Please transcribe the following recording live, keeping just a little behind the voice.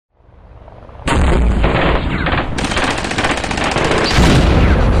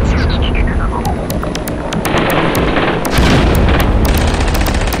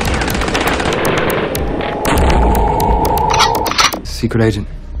Secret agent.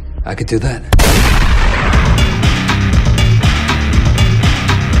 I could do that.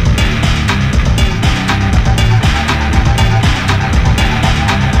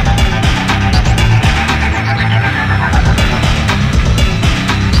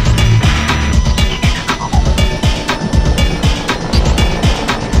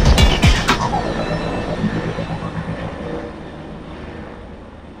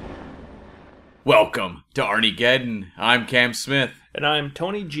 Welcome to Arniegeddon. I'm Cam Smith. And I'm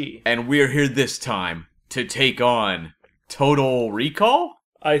Tony G. And we're here this time to take on Total Recall?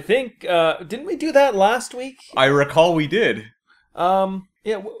 I think, didn't we do that last week? I recall we did.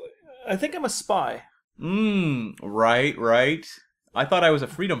 Yeah, I think I'm a spy. Right. I thought I was a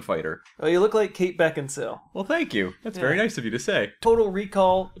freedom fighter. Oh, you look like Kate Beckinsale. Well, thank you. That's very nice of you to say. Total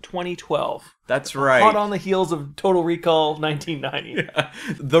Recall 2012. That's right. Hot on the heels of Total Recall 1990. Yeah.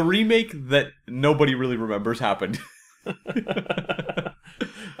 The remake that nobody really remembers happened.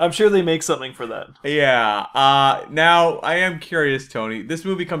 I'm sure they make something for that. Yeah. Now, I am curious, Tony. This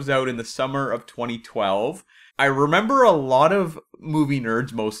movie comes out in the summer of 2012. I remember a lot of movie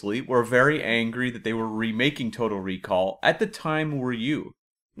nerds, mostly, were very angry that they were remaking Total Recall. At the time, were you?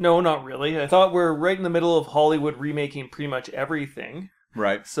 No, not really. I thought we're right in the middle of Hollywood remaking pretty much everything.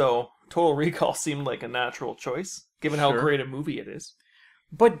 Right. So, Total Recall seemed like a natural choice, given how great a movie it is.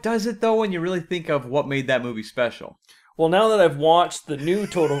 But does it, though, when you really think of what made that movie special? Well, now that I've watched the new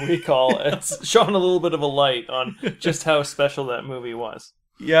Total Recall, it's shone a little bit of a light on just how special that movie was.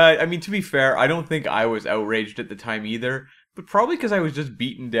 Yeah, I mean, to be fair, I don't think I was outraged at the time either, but probably because I was just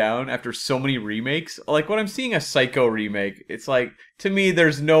beaten down after so many remakes. Like, when I'm seeing a Psycho remake, it's like, to me,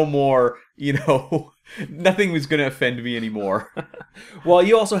 there's no more, nothing was going to offend me anymore. Well,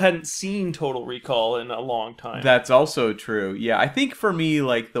 you also hadn't seen Total Recall in a long time. That's also true. Yeah, I think for me,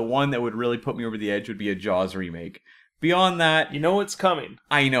 like, the one that would really put me over the edge would be a Jaws remake. Beyond that... You know it's coming.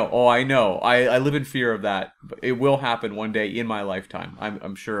 I know. Oh, I know. I live in fear of that. But it will happen one day in my lifetime.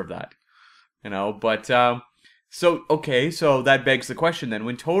 I'm sure of that. But... So that begs the question then.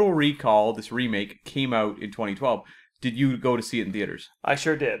 When Total Recall, this remake, came out in 2012, did you go to see it in theaters? I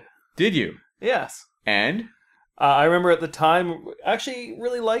sure did. Did you? Yes. And? I remember at the time actually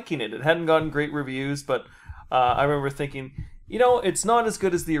really liking it. It hadn't gotten great reviews, but I remember thinking... it's not as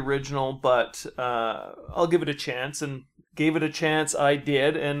good as the original, but I'll give it a chance, and gave it a chance, I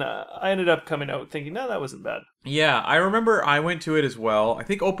did, and I ended up coming out thinking, no, that wasn't bad. Yeah, I remember I went to it as well, I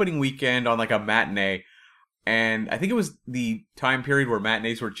think opening weekend on like a matinee, and I think it was the time period where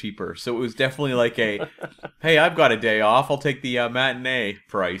matinees were cheaper, so it was definitely like a, hey, I've got a day off, I'll take the matinee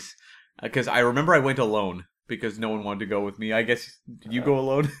price, because I remember I went alone, because no one wanted to go with me. I guess, did you go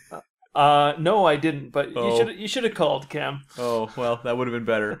alone? No, I didn't, but you should have called, Cam. Oh, well, that would have been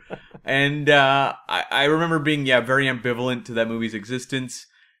better. And I remember being, very ambivalent to that movie's existence.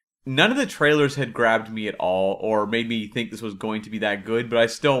 None of the trailers had grabbed me at all, or made me think this was going to be that good, but I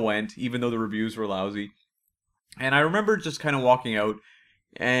still went, even though the reviews were lousy. And I remember just kind of walking out,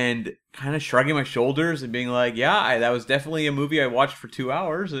 and kind of shrugging my shoulders, and being like, that was definitely a movie I watched for 2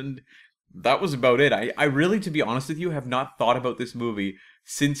 hours, and that was about it. I really, to be honest with you, have not thought about this movie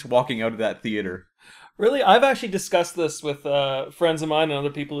since walking out of that theater. Really? I've actually discussed this with friends of mine and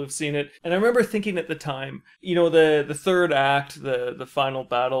other people who've seen it. And I remember thinking at the time, the third act, the final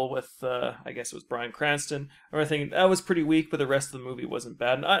battle with, I guess it was Bryan Cranston. I remember thinking that was pretty weak, but the rest of the movie wasn't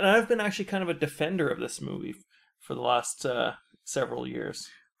bad. And I've been actually kind of a defender of this movie for the last several years.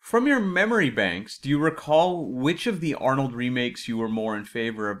 From your memory banks, do you recall which of the Arnold remakes you were more in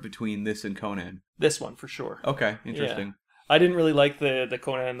favor of between this and Conan? This one, for sure. Okay, interesting. Yeah. I didn't really like the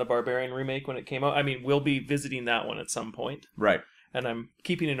Conan the Barbarian remake when it came out. I mean, we'll be visiting that one at some point. Right. And I'm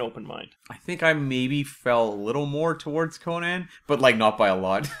keeping an open mind. I think I maybe fell a little more towards Conan, but not by a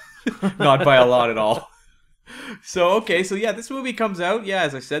lot. Not by a lot at all. So this movie comes out,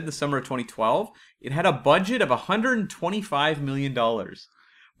 as I said, the summer of 2012. It had a budget of $125 million.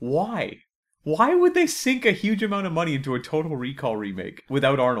 Why? Why would they sink a huge amount of money into a Total Recall remake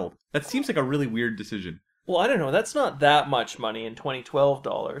without Arnold? That seems like a really weird decision. Well, I don't know. That's not that much money in 2012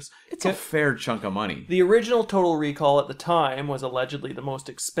 dollars. It's a fair chunk of money. The original Total Recall at the time was allegedly the most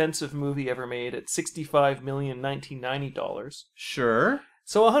expensive movie ever made at $65 million $1990. Sure.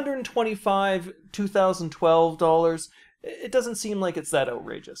 So 125 2012 dollars. It doesn't seem like it's that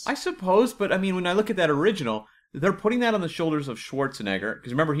outrageous. I suppose, but I mean, when I look at that original, they're putting that on the shoulders of Schwarzenegger,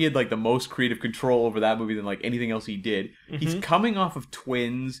 because remember, he had like the most creative control over that movie than like anything else he did. Mm-hmm. He's coming off of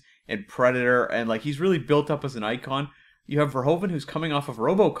Twins and Predator, and like he's really built up as an icon. You have Verhoeven, who's coming off of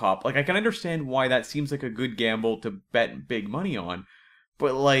RoboCop. Like, I can understand why that seems like a good gamble to bet big money on,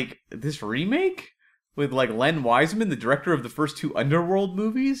 but like this remake, with like Len Wiseman, the director of the first two Underworld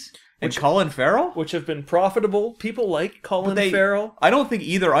movies, and Colin Farrell, which have been profitable. People like Colin Farrell. I don't think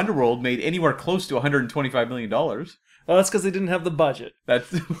either Underworld made anywhere close to $125 million. Well, that's because they didn't have the budget.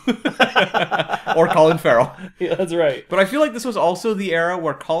 That's or Colin Farrell. Yeah, that's right. But I feel like this was also the era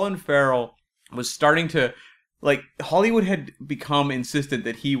where Colin Farrell was starting to, like, Hollywood had become insistent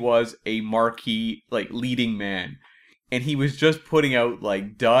that he was a marquee, like, leading man. And he was just putting out,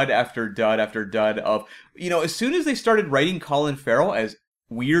 like, dud after dud after dud of, you know, as soon as they started writing Colin Farrell as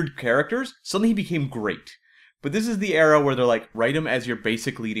weird characters, suddenly he became great. But this is the era where they're like, write him as your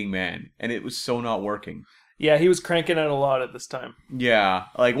basic leading man. And it was so not working. Yeah, he was cranking out a lot at this time. Yeah,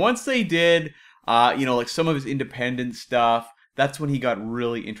 like once they did, you know, like some of his independent stuff, that's when he got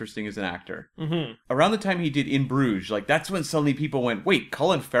really interesting as an actor. Mm-hmm. Around the time he did In Bruges, like that's when suddenly people went, wait,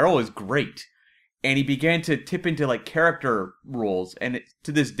 Colin Farrell is great. And he began to tip into like character roles, and it,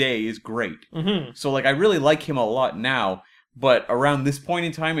 to this day, is great. Mm-hmm. So like I really like him a lot now, but around this point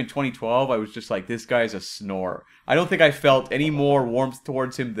in time in 2012, I was just like, this guy's a snore. I don't think I felt any more warmth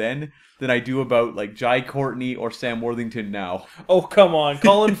towards him then than I do about like Jai Courtney or Sam Worthington now. Oh, come on.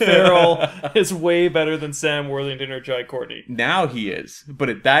 Colin Farrell is way better than Sam Worthington or Jai Courtney. Now he is. But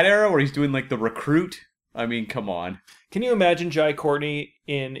at that era where he's doing like The Recruit, I mean, come on. Can you imagine Jai Courtney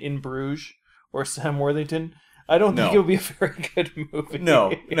in Bruges or Sam Worthington? I don't think it would be a very good movie.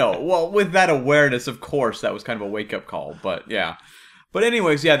 No. Well, with that awareness, of course, that was kind of a wake-up call. But yeah. But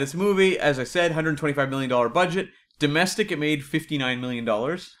anyways, yeah, this movie, as I said, $125 million budget. Domestic, it made $59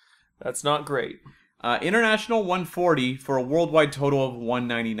 million. That's not great. International, $140 for a worldwide total of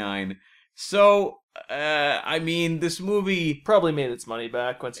 $199. So, I mean, this movie probably made its money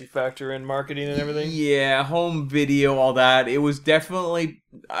back once you factor in marketing and everything. Yeah, home video, all that. It was definitely,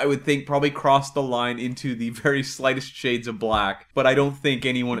 I would think, probably crossed the line into the very slightest shades of black. But I don't think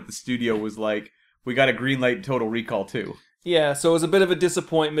anyone at the studio was like, we got a green light Total Recall too. Yeah, so it was a bit of a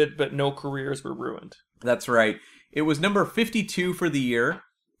disappointment, but no careers were ruined. That's right. It was number 52 for the year,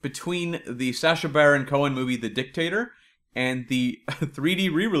 between the Sacha Baron Cohen movie The Dictator and the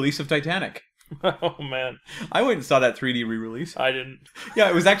 3D re-release of Titanic. Oh, man. I went and saw that 3D re-release. I didn't. Yeah,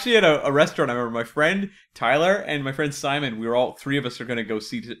 it was actually at a restaurant. I remember my friend Tyler and my friend Simon, we were all, three of us are going to go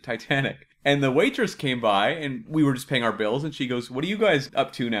see Titanic. And the waitress came by and we were just paying our bills and she goes, what are you guys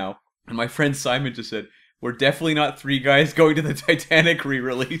up to now? And my friend Simon just said, we're definitely not three guys going to the Titanic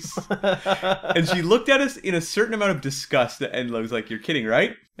re-release. And she looked at us in a certain amount of disgust and was like, you're kidding,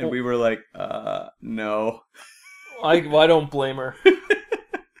 right? And we were like, no. I don't blame her.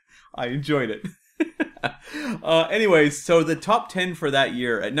 I enjoyed it. Anyways, so the top 10 for that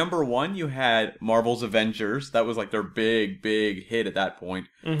year. At number 1, you had Marvel's Avengers. That was like their big hit at that point.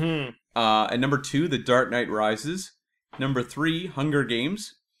 Mm-hmm. At number 2, The Dark Knight Rises. Number 3, Hunger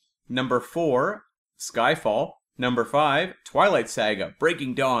Games. Number 4, Skyfall. Number 5, Twilight Saga,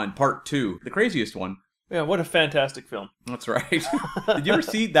 Breaking Dawn, Part 2. The craziest one. Yeah, what a fantastic film. That's right. Did you ever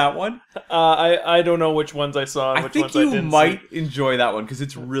see that one? I don't know which ones I saw and which ones I didn't see. I think you might enjoy that one because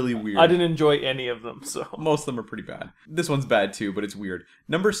it's really weird. I didn't enjoy any of them, so. Most of them are pretty bad. This one's bad too, but it's weird.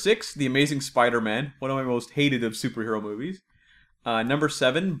 Number 6, The Amazing Spider-Man, one of my most hated of superhero movies. Number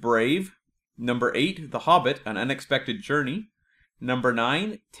 7, Brave. Number 8, The Hobbit, An Unexpected Journey. Number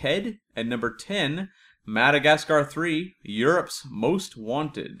 9, Ted. And number 10, Madagascar 3, Europe's Most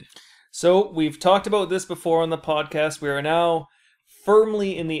Wanted. So, we've talked about this before on the podcast. We are now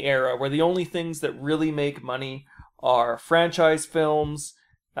firmly in the era where the only things that really make money are franchise films,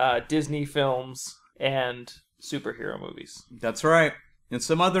 Disney films, and superhero movies. That's right. And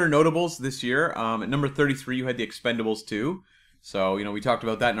some other notables this year. At number 33, you had The Expendables 2. So, we talked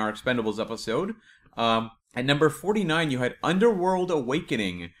about that in our Expendables episode. At number 49, you had Underworld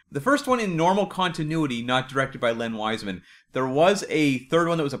Awakening. The first one in normal continuity, not directed by Len Wiseman. There was a third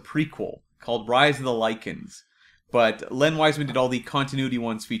one that was a prequel called Rise of the Lycans. But Len Wiseman did all the continuity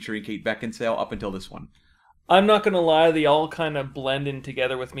ones featuring Kate Beckinsale up until this one. I'm not going to lie, they all kind of blend in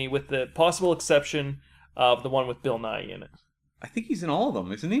together with me, with the possible exception of the one with Bill Nye in it. I think he's in all of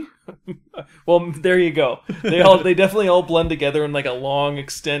them, isn't he? Well, there you go. They definitely all blend together in like a long,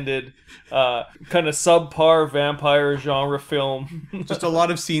 extended, kind of subpar vampire genre film. Just a lot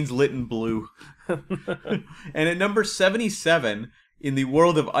of scenes lit in blue. And at number 77, in the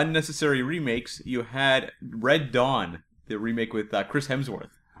world of unnecessary remakes, you had Red Dawn, the remake with Chris Hemsworth.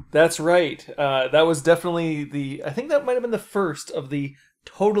 That's right. That was definitely I think that might have been the first of the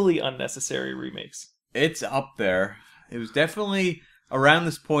totally unnecessary remakes. It's up there. It was definitely around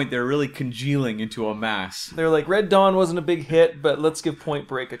this point they're really congealing into a mass. They're like, Red Dawn wasn't a big hit, but let's give Point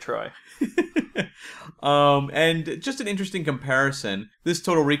Break a try. And just an interesting comparison. This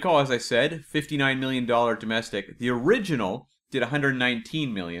Total Recall, as I said, $59 million domestic. The original did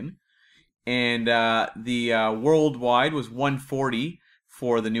 $119 million. And the worldwide was $140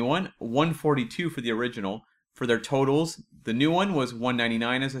 for the new one, $142 for the original. For their totals, the new one was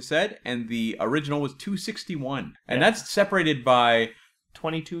 $199, as I said, and the original was $261. And that's separated by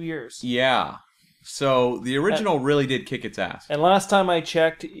 22 years. Yeah. So the original really did kick its ass. And last time I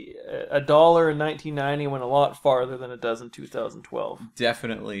checked, $1 in 1990 went a lot farther than it does in 2012.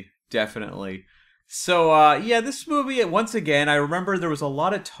 Definitely. So, this movie, once again, I remember there was a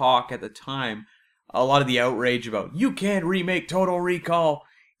lot of talk at the time, a lot of the outrage about, you can't remake Total Recall.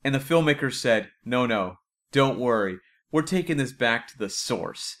 And the filmmakers said, no, don't worry. We're taking this back to the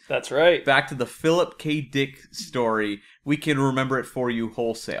source. That's right. Back to the Philip K. Dick story. We can remember it for you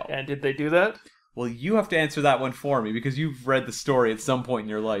wholesale. And did they do that? Well, you have to answer that one for me because you've read the story at some point in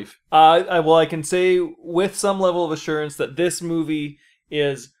your life. I can say with some level of assurance that this movie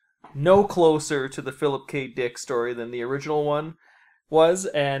is no closer to the Philip K. Dick story than the original one was.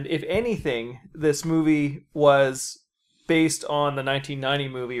 And if anything, this movie was based on the 1990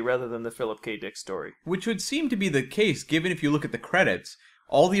 movie rather than the Philip K. Dick story. Which would seem to be the case, given if you look at the credits.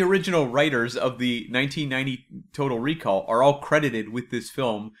 All the original writers of the 1990 Total Recall are all credited with this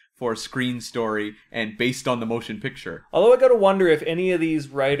film for a screen story and based on the motion picture. Although I gotta wonder if any of these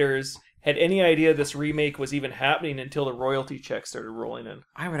writers had any idea this remake was even happening until the royalty checks started rolling in.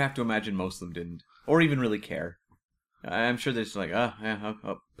 I would have to imagine most of them didn't. Or even really care. I'm sure they're just like,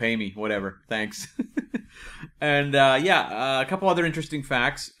 pay me, whatever, thanks. And a couple other interesting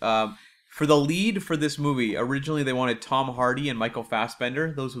facts. For the lead for this movie, originally they wanted Tom Hardy and Michael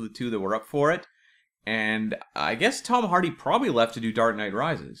Fassbender. Those were the two that were up for it. And I guess Tom Hardy probably left to do Dark Knight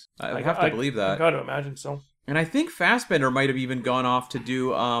Rises. I have to believe that. I gotta imagine so. And I think Fassbender might have even gone off to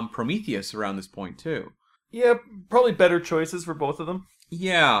do Prometheus around this point, too. Yeah, probably better choices for both of them.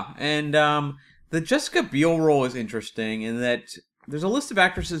 Yeah, and the Jessica Biel role is interesting in that there's a list of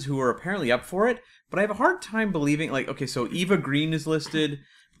actresses who are apparently up for it, but I have a hard time believing, so Eva Green is listed,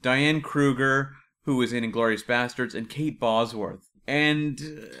 Diane Kruger, who was in Inglourious Basterds, and Kate Bosworth. And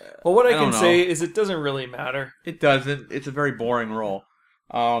well, what I can say is it doesn't really matter. It doesn't. It's a very boring role.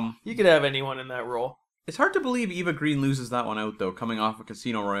 You could have anyone in that role. It's hard to believe Eva Green loses that one out, though, coming off of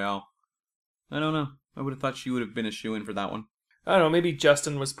Casino Royale. I don't know. I would have thought she would have been a shoo-in for that one. I don't know. Maybe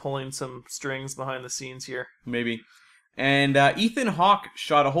Justin was pulling some strings behind the scenes here. Maybe. And Ethan Hawke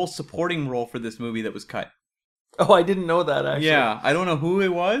shot a whole supporting role for this movie that was cut. Oh, I didn't know that, actually. Yeah, I don't know who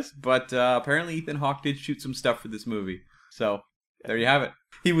it was, but apparently Ethan Hawke did shoot some stuff for this movie. So, there you have it.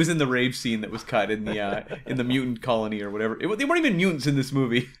 He was in the rave scene that was cut in the mutant colony or whatever. They weren't even mutants in this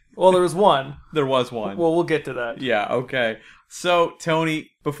movie. Well, there was one. There was one. Well, we'll get to that. Yeah, okay. So,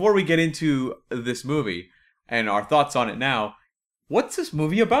 Tony, before we get into this movie and our thoughts on it now, what's this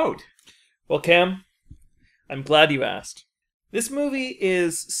movie about? Well, Cam, I'm glad you asked. This movie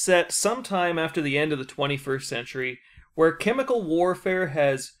is set sometime after the end of the 21st century, where chemical warfare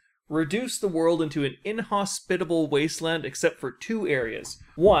has reduced the world into an inhospitable wasteland except for two areas.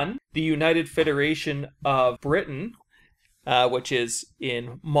 One, the United Federation of Britain, which is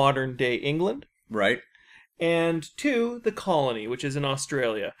in modern-day England. Right. And two, the colony, which is in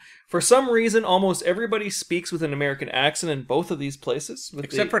Australia. For some reason, almost everybody speaks with an American accent in both of these places.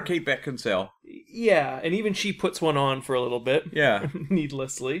 Except for Kate Beckinsale. Yeah, and even she puts one on for a little bit. Yeah.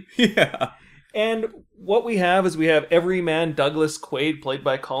 Needlessly. Yeah. And what we have is everyman Douglas Quaid, played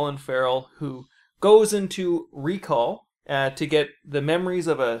by Colin Farrell, who goes into recall to get the memories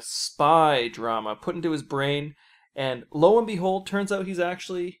of a spy drama put into his brain. And lo and behold, turns out he's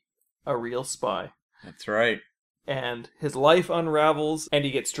actually a real spy. That's right. And his life unravels, and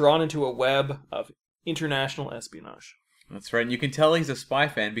he gets drawn into a web of international espionage. That's right. And you can tell he's a spy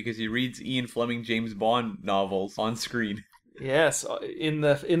fan because he reads Ian Fleming James Bond novels on screen. Yes, in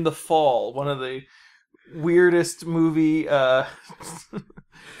the fall, one of the weirdest movie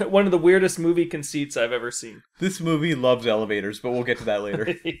conceits I've ever seen. This movie loves elevators, but we'll get to that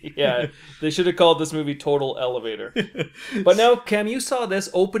later. Yeah, they should have called this movie Total Elevator. But now, Cam, you saw this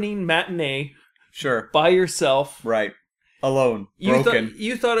opening matinee. Sure. By yourself. Right. Alone. Broken.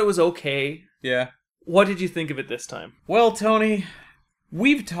 You thought it was okay. Yeah. What did you think of it this time? Well, Tony,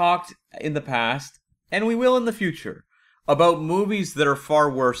 we've talked in the past, and we will in the future, about movies that are far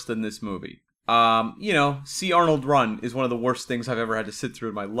worse than this movie. See Arnold Run is one of the worst things I've ever had to sit through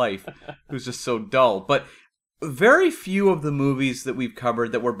in my life. It was just so dull. But very few of the movies that we've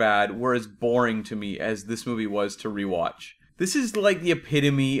covered that were bad were as boring to me as this movie was to rewatch. This is like the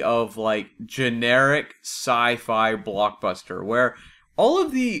epitome of like generic sci-fi blockbuster where all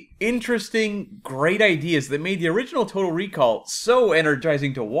of the interesting, great ideas that made the original Total Recall so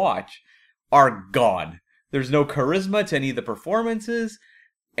energizing to watch are gone. There's no charisma to any of the performances,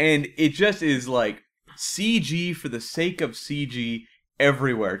 and it just is like CG for the sake of CG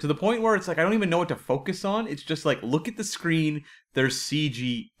everywhere. To the point where it's like, I don't even know what to focus on. It's just like, look at the screen, there's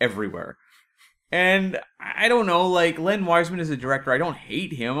CG everywhere. And I don't know, like, Len Wiseman is a director. I don't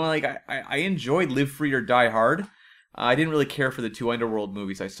hate him. Like, I enjoyed Live Free or Die Hard. I didn't really care for the 2 Underworld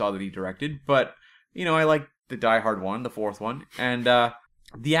movies I saw that he directed, but, you know, I like the Die Hard one, the 4th one, and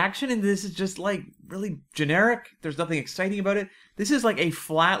the action in this is just, like, really generic. There's nothing exciting about it. This is like a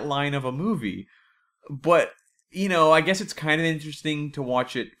flat line of a movie, but, you know, I guess it's kind of interesting to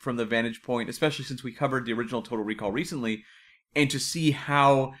watch it from the vantage point, especially since we covered the original Total Recall recently, and to see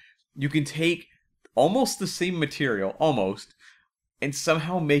how you can take almost the same material, and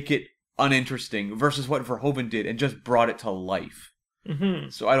somehow make it uninteresting versus what Verhoeven did and just brought it to life. Mm-hmm.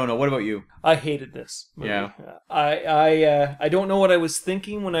 So I don't know. What about you? I hated this movie. Yeah. I don't know what I was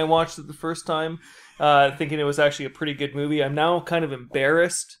thinking when I watched it the first time, thinking it was actually a pretty good movie. I'm now kind of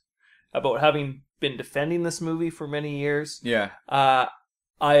embarrassed about having been defending this movie for many years. Yeah. I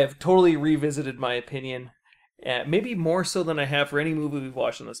have totally revisited my opinion, maybe more so than I have for any movie we've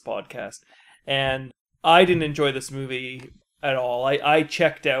watched on this podcast. And I didn't enjoy this movie at all. I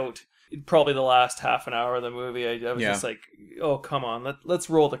checked out probably the last half an hour of the movie. I was just like, oh, come on, let's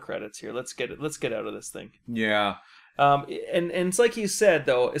roll the credits here. Let's get out of this thing. Yeah. And it's like you said,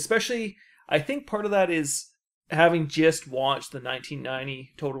 though, especially, I think part of that is having just watched the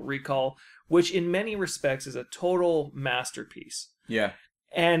 1990 Total Recall, which in many respects is a total masterpiece. Yeah.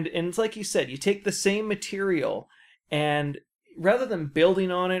 And it's like you said, you take the same material, and rather than building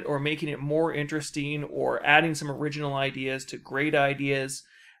on it or making it more interesting or adding some original ideas to great ideas,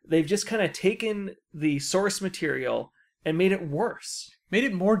 they've just kind of taken the source material and made it worse. Made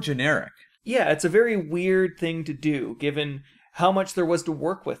it more generic. Yeah, it's a very weird thing to do, given how much there was to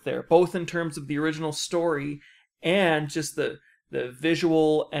work with there, both in terms of the original story and just the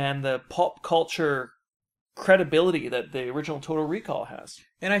visual and the pop culture credibility that the original Total Recall has.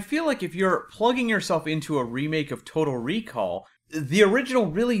 And I feel like if you're plugging yourself into a remake of Total Recall, the original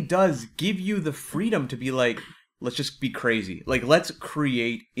really does give you the freedom to be like, let's just be crazy. Like, let's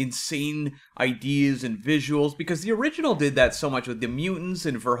create insane ideas and visuals, because the original did that so much with the mutants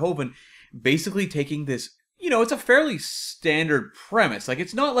and Verhoeven basically taking this, you know, it's a fairly standard premise. Like,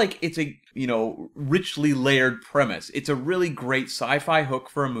 it's not like it's a, you know, richly layered premise. It's a really great sci-fi hook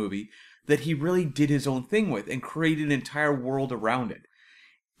for a movie that he really did his own thing with and created an entire world around it.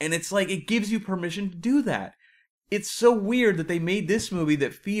 And it's like, it gives you permission to do that. It's so weird that they made this movie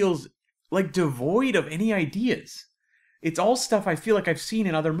that feels like devoid of any ideas. It's all stuff I feel like I've seen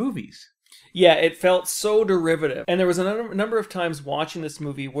in other movies. Yeah, it felt so derivative. And there was a number of times watching this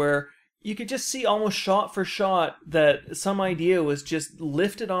movie where you could just see almost shot for shot that some idea was just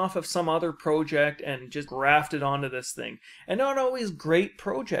lifted off of some other project and just grafted onto this thing. And not always great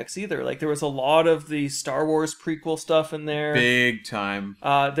projects either. Like, there was a lot of the Star Wars prequel stuff in there. Big time.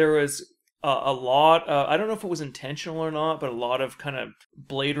 There was a lot, I don't know if it was intentional or not, but a lot of kind of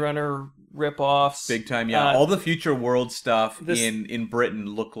Blade Runner rip-offs. Big time, yeah. All the future world stuff in Britain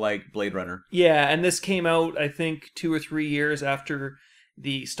looked like Blade Runner. Yeah, and this came out, I think, 2 or 3 years after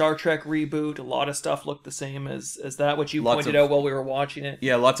the Star Trek reboot. A lot of stuff looked the same as that, which you pointed out while we were watching it.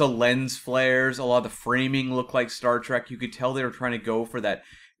 Yeah, lots of lens flares. A lot of the framing looked like Star Trek. You could tell they were trying to go for that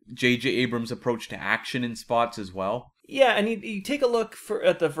J.J. Abrams approach to action in spots as well. Yeah, and you take a look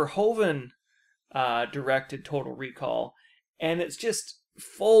at the Verhoeven directed Total Recall, and it's just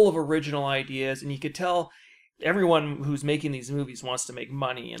full of original ideas, and you could tell everyone who's making these movies wants to make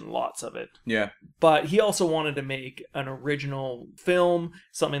money, and lots of it. Yeah. But he also wanted to make an original film,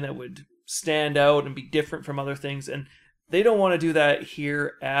 something that would stand out and be different from other things, and they don't want to do that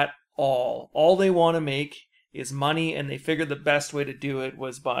here at all. All they want to make is money, and they figured the best way to do it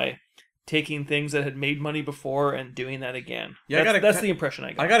was by taking things that had made money before and doing that again. Yeah, that's the impression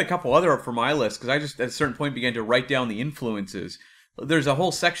I got. I got a couple other up for my list, because I just, at a certain point, began to write down the influences. There's a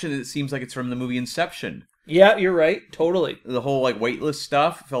whole section that seems like it's from the movie Inception. Yeah, you're right. Totally. The whole, like, weightless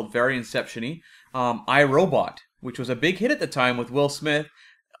stuff felt very Inception-y. I, Robot, which was a big hit at the time with Will Smith.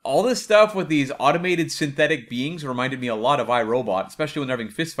 All this stuff with these automated synthetic beings reminded me a lot of I, Robot, especially when they're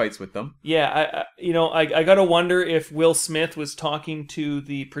having fistfights with them. Yeah, I gotta wonder if Will Smith was talking to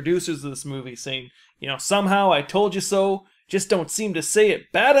the producers of this movie, saying, you know, somehow I told you so, just don't seem to say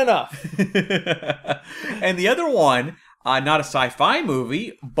it bad enough. And the other one, not a sci-fi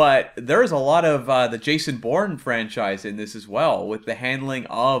movie, but there's a lot of the Jason Bourne franchise in this as well, with the handling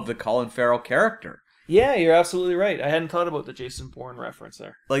of the Colin Farrell character. Yeah, you're absolutely right. I hadn't thought about the Jason Bourne reference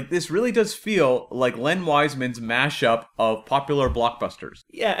there. Like, this really does feel like Len Wiseman's mashup of popular blockbusters.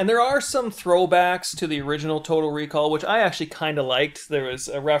 Yeah, and there are some throwbacks to the original Total Recall, which I actually kind of liked. There was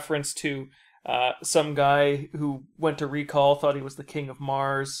a reference to some guy who went to Recall, thought he was the king of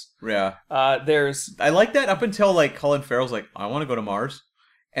Mars. Yeah. There's I like that up until, like, Colin Farrell's like, I want to go to Mars.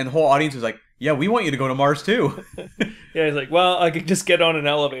 And the whole audience is like, yeah, we want you to go to Mars too. yeah, he's like, well, I could just get on an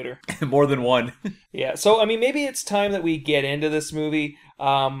elevator. More than one. Yeah, so I mean, maybe it's time that we get into this movie.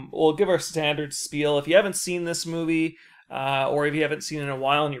 We'll give our standard spiel. If you haven't seen this movie, or if you haven't seen it in a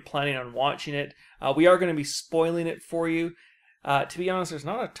while and you're planning on watching it, we are going to be spoiling it for you. To be honest, there's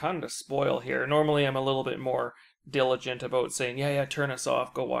not a ton to spoil here. Normally, I'm a little bit more diligent about saying, yeah, turn us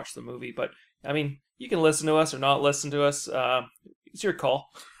off, go watch the movie. But I mean, you can listen to us or not listen to us. It's your call.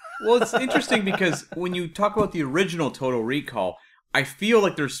 Well, it's interesting because when you talk about the original Total Recall, I feel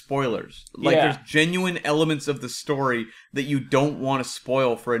like there's spoilers. Like, Yeah. there's genuine elements of the story that you don't want to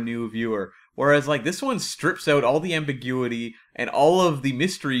spoil for a new viewer. Whereas, like, this one strips out all the ambiguity and all of the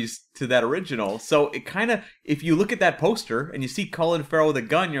mysteries to that original. So it kind of, if you look at that poster and you see Colin Farrell with a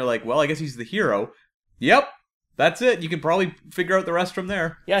gun, you're like, well, I guess he's the hero. Yep, that's it. You can probably figure out the rest from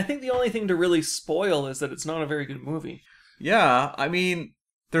there. Yeah, I think the only thing to really spoil is that it's not a very good movie. Yeah, I mean,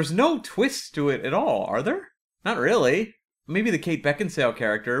 there's no twist to it at all, are there? Not really. Maybe the Kate Beckinsale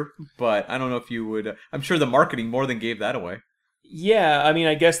character, but I don't know if you would... I'm sure the marketing more than gave that away. Yeah, I mean,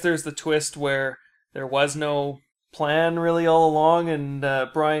 I guess there's the twist where there was no plan really all along, and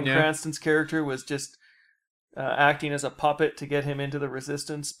Bryan Yeah. Cranston's character was just acting as a puppet to get him into the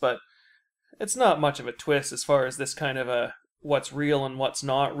Resistance, but it's not much of a twist as far as this kind of a what's real and what's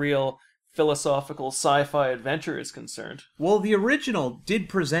not real philosophical sci-fi adventure is concerned. Well, the original did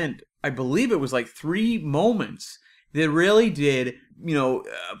present, I believe it was like 3 moments that really did,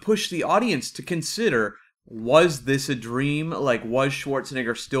 push the audience to consider, was this a dream? Like, was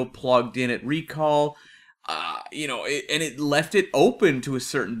Schwarzenegger still plugged in at Recall? And it left it open to a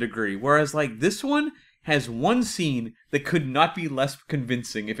certain degree. Whereas, like, this one has one scene that could not be less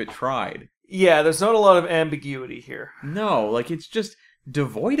convincing if it tried. Yeah, there's not a lot of ambiguity here. No, like, it's just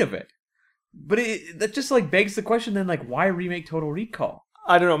devoid of it. But that just, like, begs the question then, like, why remake Total Recall?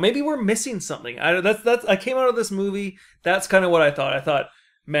 I don't know. Maybe we're missing something. I came out of this movie. That's kind of what I thought. I thought,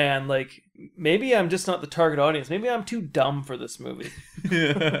 man, like, maybe I'm just not the target audience. Maybe I'm too dumb for this movie.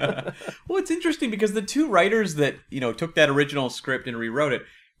 Well, it's interesting because the 2 writers that, took that original script and rewrote it,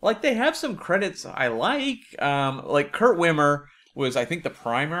 like, they have some credits I like. Like, Kurt Wimmer was, I think, the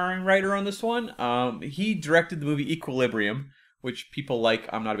primary writer on this one. He directed the movie Equilibrium, which people like.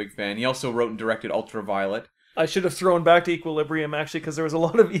 I'm not a big fan. He also wrote and directed Ultraviolet. I should have thrown back to Equilibrium, actually, because there was a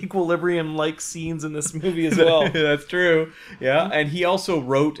lot of Equilibrium-like scenes in this movie as well. That's true. Yeah, and he also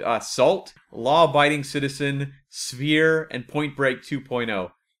wrote Salt, Law Abiding Citizen, Sphere, and Point Break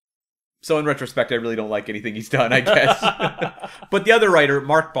 2.0. So in retrospect, I really don't like anything he's done, I guess. But the other writer,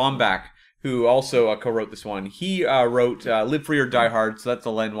 Mark Bombach, who also co-wrote this one, he wrote Live Free or Die Hard, so that's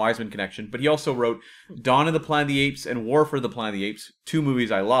the Len Wiseman connection. But he also wrote Dawn of the Planet of the Apes and War for the Planet of the Apes, 2 movies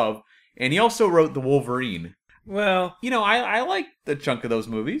I love. And he also wrote The Wolverine. Well, I like the chunk of those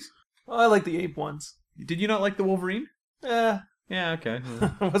movies. I like the ape ones. Did you not like The Wolverine? Yeah, okay.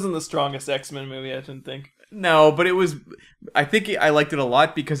 It wasn't the strongest X-Men movie, I didn't think. No, but it was... I think I liked it a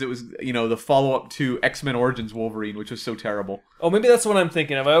lot because it was, the follow-up to X-Men Origins Wolverine, which was so terrible. Oh, maybe that's what I'm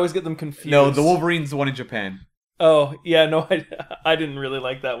thinking of. I always get them confused. No, the Wolverine's the one in Japan. Oh, yeah, no, I didn't really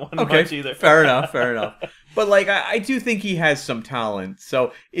like that one much either. Fair enough. But, like, I do think he has some talent,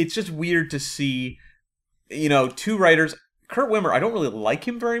 so it's just weird to see... 2 writers. Kurt Wimmer, I don't really like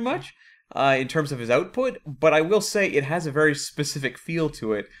him very much in terms of his output, but I will say it has a very specific feel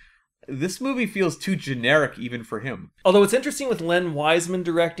to it. This movie feels too generic even for him. Although it's interesting with Len Wiseman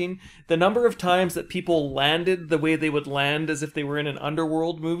directing, the number of times that people landed the way they would land as if they were in an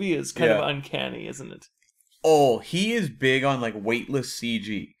Underworld movie is kind of uncanny, isn't it? Oh, he is big on, like, weightless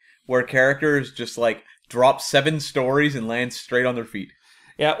CG, where characters just, like, drop 7 stories and land straight on their feet.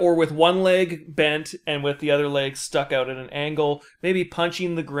 Yeah, or with one leg bent and with the other leg stuck out at an angle, maybe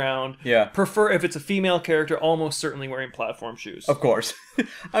punching the ground. Yeah. Prefer, if it's a female character, almost certainly wearing platform shoes. Of course.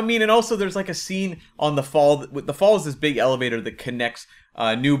 I mean, and also there's like a scene on the Fall. The Fall is this big elevator that connects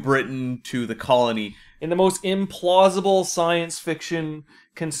New Britain to the colony. In the most implausible science fiction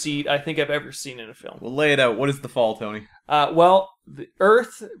conceit I think I've ever seen in a film. Well, lay it out. What is the Fall, Tony? Well, the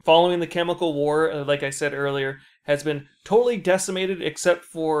Earth, following the chemical war, like I said earlier, has been totally decimated except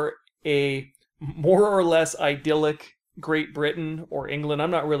for a more or less idyllic Great Britain or England.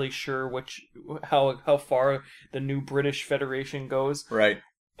 I'm not really sure how far the new British Federation goes. Right.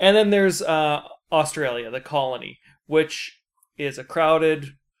 And then there's Australia, the colony, which is a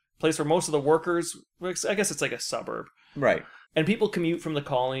crowded place where most of the workers, I guess it's like a suburb, Right. and people commute from the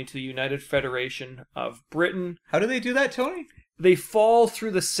colony to the United Federation of Britain. How do they do that, Tony? They fall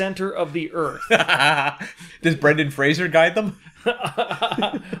through the center of the earth. Does Brendan Fraser guide them?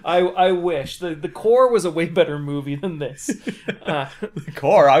 I wish. The Core was a way better movie than this. The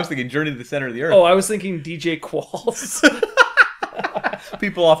Core? I was thinking Journey to the Center of the Earth. Oh, I was thinking DJ Qualls.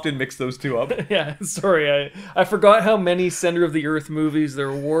 People often mix those two up. Yeah, sorry. I forgot how many Center of the Earth movies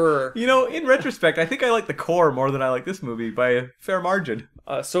there were. You know, in retrospect, I think I like The Core more than I like this movie by a fair margin.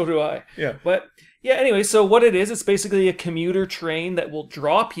 So do I. Yeah. But yeah, anyway, so what it is, it's basically a commuter train that will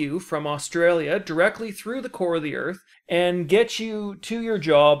drop you from Australia directly through the core of the Earth and get you to your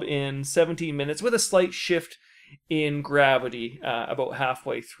job in 17 minutes with a slight shift in gravity about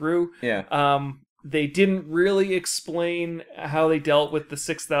halfway through. Yeah. They didn't really explain how they dealt with the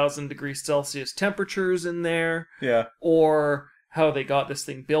 6,000 degrees Celsius temperatures in there. Yeah. Or how they got this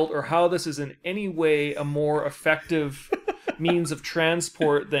thing built, or how this is in any way a more effective means of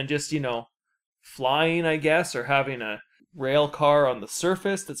transport than just, flying, I guess, or having a rail car on the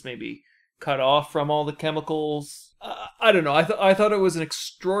surface that's maybe cut off from all the chemicals. I don't know. I thought it was an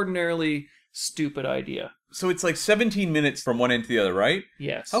extraordinarily stupid idea. So it's like 17 minutes from one end to the other, right?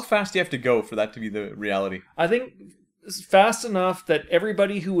 Yes. How fast do you have to go for that to be the reality? I think it's fast enough that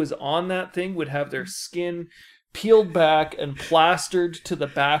everybody who was on that thing would have their skin peeled back and plastered to the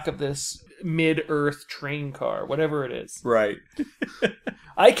back of this mid-earth train car, whatever it is. Right.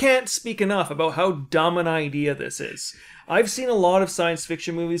 I can't speak enough about how dumb an idea this is. I've seen a lot of science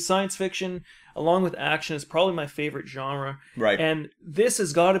fiction movies. Science fiction, along with action, is probably my favorite genre. Right. And this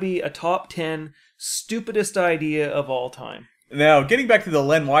has got to be a top 10 stupidest idea of all time. Now, getting back to the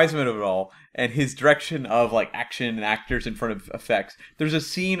Len Wiseman of it all, and his direction of like action and actors in front of effects, there's a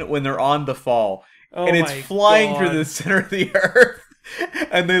scene when they're on the fall, and it's flying through the center of the earth,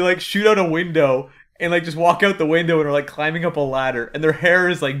 and they like shoot out a window, and like just walk out the window and are like climbing up a ladder, and their hair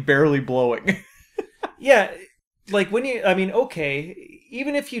is like barely blowing. Yeah, like okay,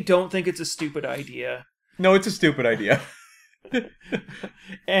 even if you don't think it's a stupid idea. No, it's a stupid idea.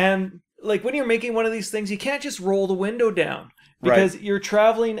 And like when you're making one of these things, you can't just roll the window down. Because you're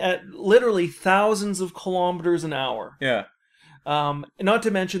traveling at literally thousands of kilometers an hour. Yeah. Not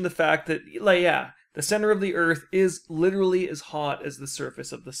to mention the fact that, the center of the Earth is literally as hot as the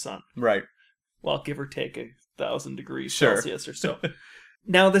surface of the sun. Right. Well, give or take 1,000 degrees Sure. Celsius or so.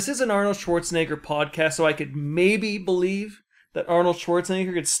 Now, this is an Arnold Schwarzenegger podcast, so I could maybe believe that Arnold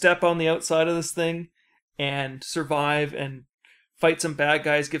Schwarzenegger could step on the outside of this thing and survive and fight some bad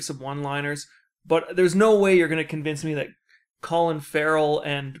guys, give some one-liners. But there's no way you're going to convince me that Colin Farrell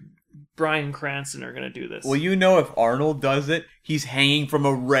and Bryan Cranston are going to do this. Well, if Arnold does it, he's hanging from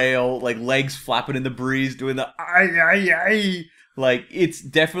a rail, like legs flapping in the breeze, doing the ay. Like, it's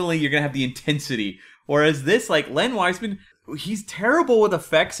definitely, you're going to have the intensity. Whereas this, like, Len Wiseman, he's terrible with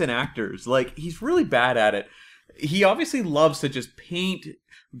effects and actors. Like, he's really bad at it. He obviously loves to just paint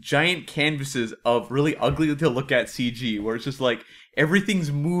giant canvases of really ugly to look at CG, where it's just like,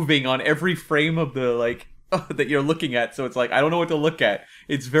 everything's moving on every frame of the, like, that you're looking at, so it's like, I don't know what to look at.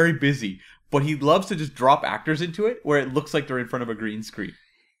 It's very busy. But he loves to just drop actors into it where it looks like they're in front of a green screen.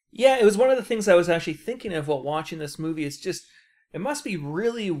 Yeah, it was one of the things I was actually thinking of while watching this movie. It's just, it must be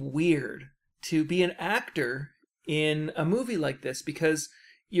really weird to be an actor in a movie like this, because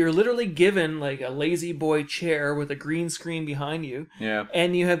you're literally given like a lazy boy chair with a green screen behind you. Yeah.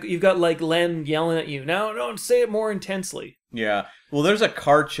 And you've got like Len yelling at you. Now, don't say it more intensely. Yeah. Well, there's a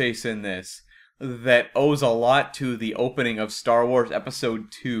car chase in this that owes a lot to the opening of Star Wars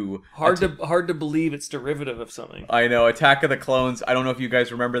Episode 2. Hard to believe it's derivative of something. I know, Attack of the Clones. I don't know if you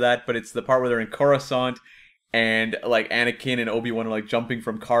guys remember that, but it's the part where they're in Coruscant, and like Anakin and Obi-Wan are like jumping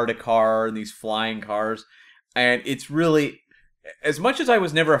from car to car in these flying cars. And it's really, as much as I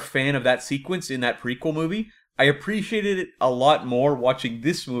was never a fan of that sequence in that prequel movie, I appreciated it a lot more watching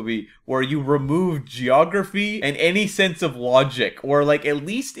this movie, where you remove geography and any sense of logic. Or like, at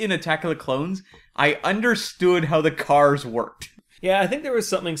least in Attack of the Clones, I understood how the cars worked. Yeah, I think there was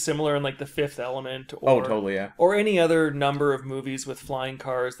something similar in like The Fifth Element, or totally, yeah. or any other number of movies with flying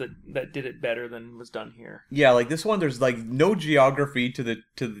cars that did it better than was done here. Yeah, like this one, there's like no geography to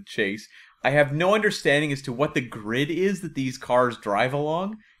the chase. I have no understanding as to what the grid is that these cars drive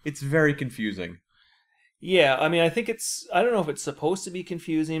along. It's very confusing. Yeah, I mean, I think I don't know if it's supposed to be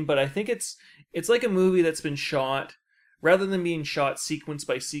confusing, but I think it's like a movie that's been shot, rather than being shot sequence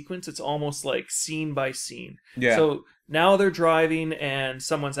by sequence, it's almost like scene by scene. Yeah. So now they're driving and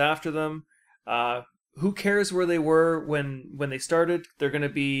someone's after them. Who cares where they were when they started? They're going to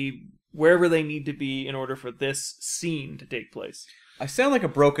be wherever they need to be in order for this scene to take place. I sound like a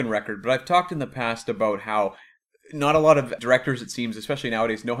broken record, but I've talked in the past about how not a lot of directors, it seems, especially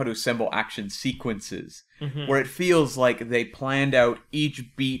nowadays, know how to assemble action sequences, where it feels like they planned out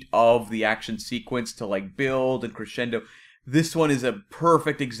each beat of the action sequence to like build and crescendo. This one is a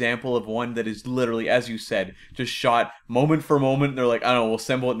perfect example of one that is literally, as you said, just shot moment for moment. And they're like, I don't know, we'll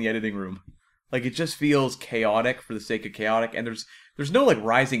assemble it in the editing room. Like, it just feels chaotic for the sake of chaotic, and there's no like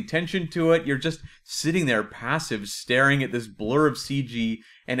rising tension to it. You're just sitting there passive, staring at this blur of CG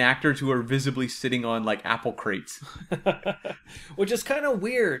and actors who are visibly sitting on like apple crates. Which is kind of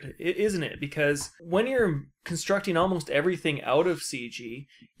weird, isn't it? Because when you're constructing almost everything out of CG,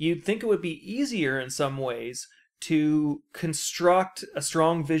 you'd think it would be easier in some ways to construct a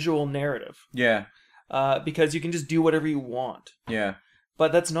strong visual narrative. Yeah. Because you can just do whatever you want. Yeah.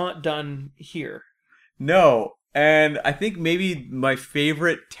 But that's not done here. No. And I think maybe my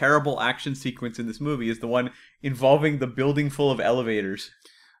favorite terrible action sequence in this movie is the one involving the building full of elevators.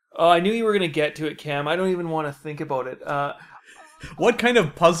 Oh, I knew you were going to get to it, Cam. I don't even want to think about it. What kind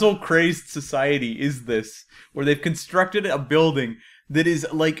of puzzle-crazed society is this, where they've constructed a building that is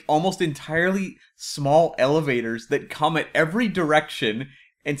like almost entirely small elevators that come at every direction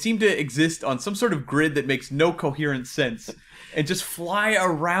and seem to exist on some sort of grid that makes no coherent sense and just fly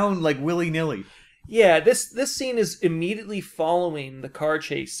around like willy-nilly? Yeah, this scene is immediately following the car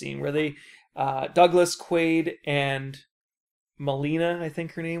chase scene where they, Douglas Quaid and Melina, I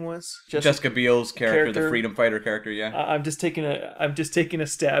think her name was Jessica Biel's character, the freedom fighter character. Yeah, I'm just taking a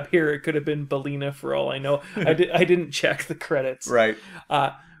stab here. It could have been Belina for all I know. I didn't check the credits. Right.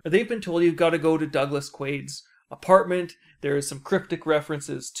 They've been told you've got to go to Douglas Quaid's apartment. There is some cryptic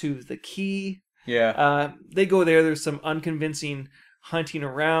references to the key. Yeah. They go there. There's some unconvincing hunting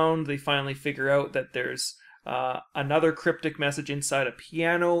around. They finally figure out that there's another cryptic message inside a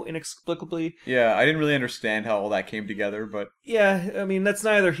piano inexplicably. Yeah, I didn't really understand how all that came together, but... Yeah, I mean, that's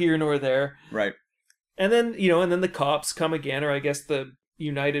neither here nor there. Right. And then, the cops come again, or I guess the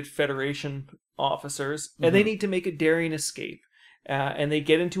United Federation officers, and they need to make a daring escape. And they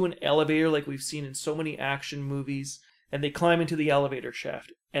get into an elevator like we've seen in so many action movies, and they climb into the elevator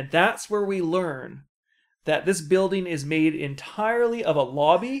shaft. And that's where we learn that this building is made entirely of a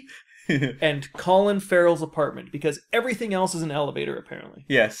lobby and Colin Farrell's apartment, because everything else is an elevator, apparently.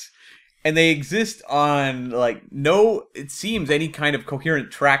 Yes. And they exist on, like, no, it seems, any kind of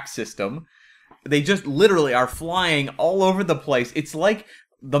coherent track system. They just literally are flying all over the place. It's like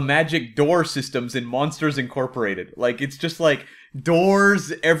the magic door systems in Monsters Incorporated. Like, it's just like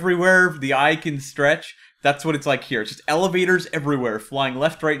doors everywhere the eye can stretch. That's what it's like here. It's just elevators everywhere, flying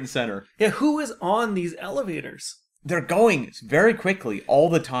left, right, and center. Yeah, who is on these elevators? They're going very quickly all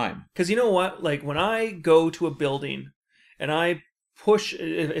the time. Because you know what? Like, when I go to a building and I push,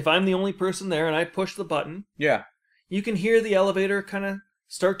 if I'm the only person there and I push the button, yeah, you can hear the elevator kind of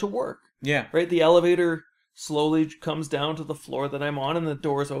start to work. Yeah. Right? The elevator slowly comes down to the floor that I'm on and the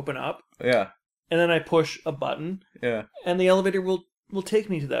doors open up. Yeah. And then I push a button. Yeah. And the elevator will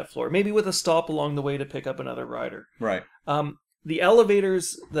take me to that floor, maybe with a stop along the way to pick up another rider. Right. The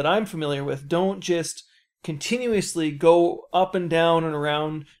elevators that I'm familiar with don't just continuously go up and down and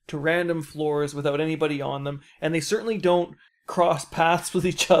around to random floors without anybody on them, and they certainly don't cross paths with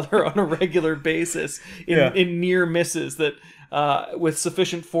each other on a regular basis in near misses that with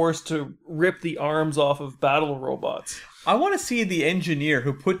sufficient force to rip the arms off of battle robots. I want to see the engineer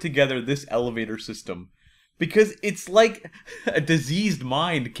who put together this elevator system, because it's like a diseased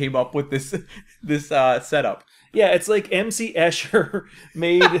mind came up with this setup. Yeah, it's like MC Escher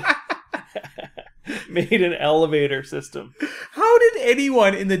made an elevator system. How did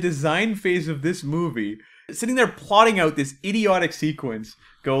anyone in the design phase of this movie, sitting there plotting out this idiotic sequence,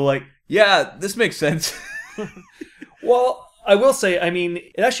 go like, yeah, this makes sense? Well, I will say, I mean,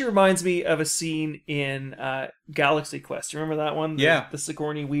 it actually reminds me of a scene in Galaxy Quest. Remember that one? The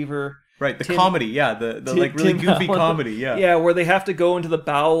Sigourney Weaver... Right, the comedy, yeah, the like really goofy comedy, yeah. Yeah, where they have to go into the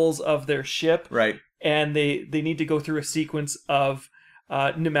bowels of their ship. Right. And they need to go through a sequence of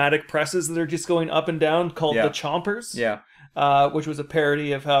pneumatic presses that are just going up and down called the Chompers. Yeah. Which was a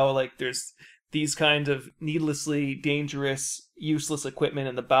parody of how, like, there's these kinds of needlessly dangerous, useless equipment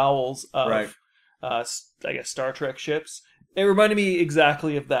in the bowels of, I guess, Star Trek ships. It reminded me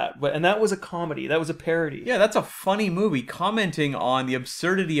exactly of that. And that was a comedy. That was a parody. Yeah, that's a funny movie commenting on the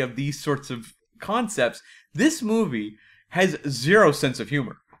absurdity of these sorts of concepts. This movie has zero sense of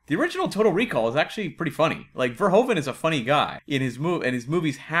humor. The original Total Recall is actually pretty funny. Like, Verhoeven is a funny guy in his and his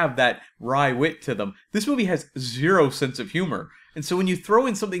movies have that wry wit to them. This movie has zero sense of humor. And so when you throw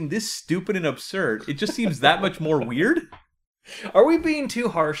in something this stupid and absurd, it just seems that much more weird. Are we being too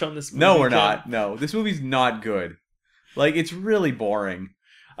harsh on this movie? No, we're Ken? not. No, this movie's not good. Like, it's really boring.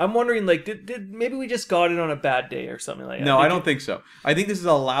 I'm wondering, like, did maybe we just got it on a bad day or something like that? No, I don't think so. I think this is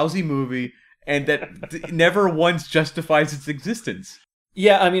a lousy movie, and that never once justifies its existence.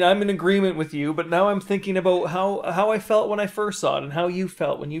 Yeah, I mean, I'm in agreement with you, but now I'm thinking about how I felt when I first saw it and how you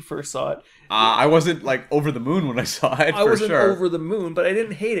felt when you first saw it. I wasn't, like, over the moon when I saw it, I for wasn't sure. over the moon, but I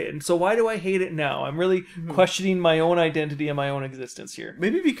didn't hate it. And so why do I hate it now? I'm really questioning my own identity and my own existence here.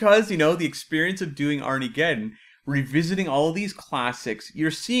 Maybe because, the experience of doing Armageddon, revisiting all of these classics, you're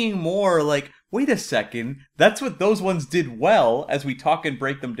seeing more like, wait a second, that's what those ones did well, as we talk and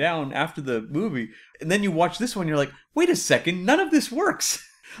break them down after the movie. And then you watch this one, you're like, wait a second, none of this works.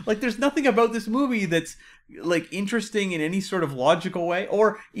 Like, there's nothing about this movie that's, like, interesting in any sort of logical way,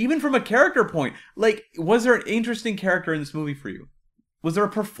 or even from a character point. Like, was there an interesting character in this movie for you? Was there a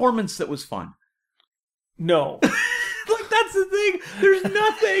performance that was fun? No. Like, that's the thing. There's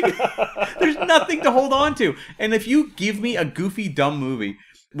nothing. There's nothing to hold on to. And if you give me a goofy, dumb movie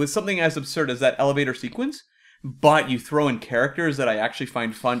with something as absurd as that elevator sequence, but you throw in characters that I actually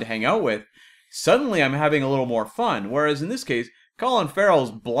find fun to hang out with, suddenly I'm having a little more fun. Whereas in this case, Colin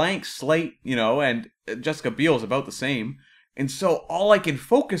Farrell's blank slate, and Jessica Biel's about the same. And so all I can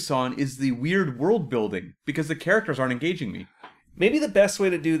focus on is the weird world building because the characters aren't engaging me. Maybe the best way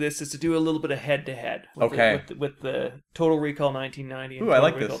to do this is to do a little bit of head-to-head with the Total Recall 1990 and Ooh, I Total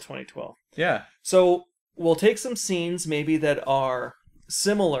like Recall this. 2012. Yeah. So we'll take some scenes maybe that are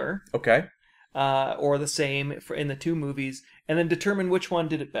similar Okay. or the same in the two movies, and then determine which one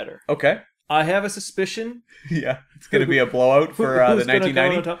did it better. Okay. I have a suspicion. Yeah. It's going to be a blowout for who's the gonna come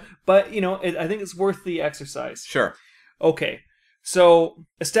 1990. on top, but, I think it's worth the exercise. Sure. Okay. So,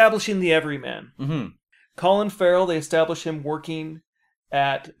 establishing the everyman. Mm-hmm. Colin Farrell, they establish him working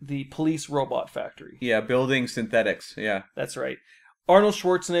at the police robot factory. Yeah, building synthetics. Yeah. That's right. Arnold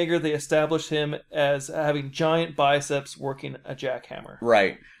Schwarzenegger, they establish him as having giant biceps working a jackhammer.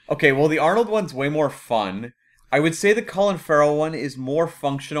 Right. Okay, well, the Arnold one's way more fun. I would say the Colin Farrell one is more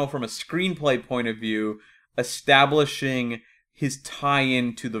functional from a screenplay point of view, establishing his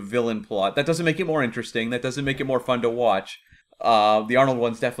tie-in to the villain plot. That doesn't make it more interesting. That doesn't make it more fun to watch. The Arnold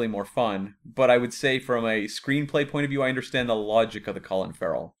one's definitely more fun. But I would say from a screenplay point of view, I understand the logic of the Colin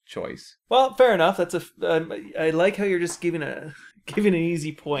Farrell choice. Well, fair enough. That's I like how you're just giving an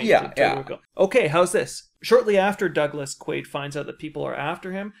easy point. Yeah. Okay, how's this? Shortly after Douglas Quaid finds out that people are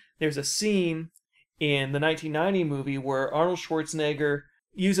after him, there's a scene in the 1990 movie where Arnold Schwarzenegger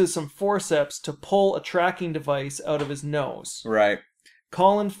uses some forceps to pull a tracking device out of his nose. Right.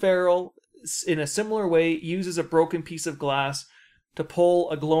 Colin Farrell, in a similar way, uses a broken piece of glass to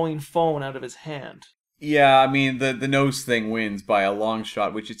pull a glowing phone out of his hand. Yeah, I mean, the nose thing wins by a long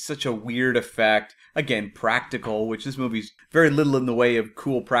shot, which is such a weird effect. Again, practical, which this movie's very little in the way of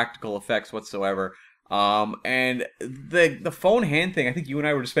cool practical effects whatsoever. And the phone hand thing, I think you and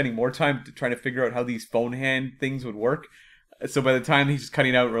I were just spending more time trying to figure out how these phone hand things would work. So by the time he's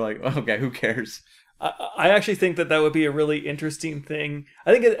cutting out, we're like, okay, who cares? I actually think that would be a really interesting thing.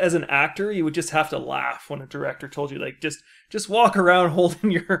 I think as an actor, you would just have to laugh when a director told you, like, just walk around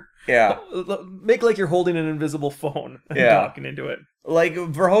holding your... Yeah. Make like you're holding an invisible phone and talking into it. Like,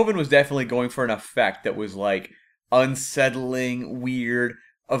 Verhoeven was definitely going for an effect that was, like, unsettling, weird,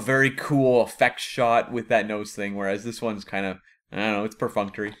 a very cool effect shot with that nose thing, whereas this one's kind of, I don't know, it's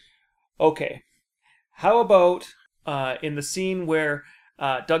perfunctory. Okay. How about in the scene where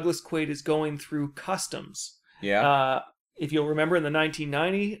Douglas Quaid is going through customs? Yeah. If you'll remember in the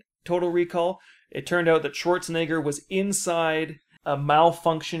 1990 Total Recall, it turned out that Schwarzenegger was inside a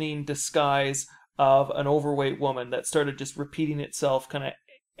malfunctioning disguise of an overweight woman that started just repeating itself kind of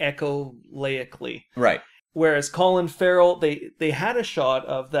echolaically. Right. Whereas Colin Farrell, they had a shot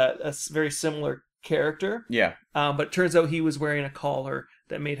of that, a very similar character. Yeah. But it turns out he was wearing a collar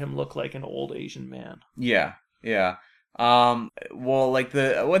that made him look like an old Asian man. Yeah. Yeah. Well, like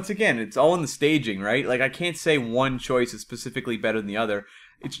once again, it's all in the staging, right? Like, I can't say one choice is specifically better than the other.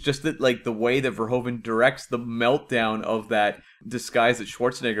 It's just that, like, the way that Verhoeven directs the meltdown of that disguise that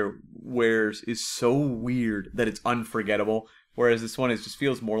Schwarzenegger wears is so weird that it's unforgettable. Whereas this one just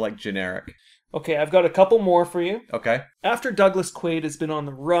feels more like generic. Okay, I've got a couple more for you. Okay. After Douglas Quaid has been on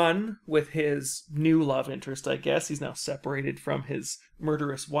the run with his new love interest, I guess, he's now separated from his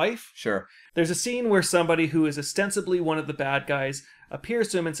murderous wife. Sure. There's a scene where somebody who is ostensibly one of the bad guys appears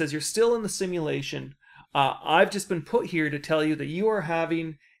to him and says, "You're still in the simulation. I've just been put here to tell you that you are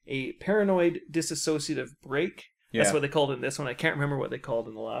having a paranoid dissociative break." Yeah. That's what they called it in this one. I can't remember what they called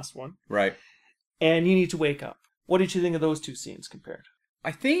in the last one. Right. And you need to wake up. What did you think of those two scenes compared?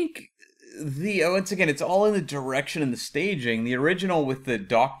 I think once again, it's all in the direction and the staging. The original with the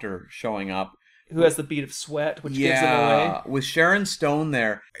doctor showing up, Who has the bead of sweat, which gives him away. with Sharon Stone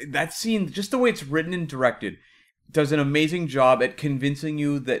there. That scene, just the way it's written and directed, does an amazing job at convincing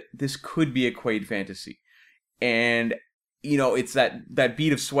you that this could be a Quaid fantasy. And, it's that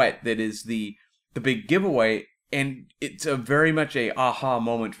bead of sweat that is the big giveaway. And it's a very much a aha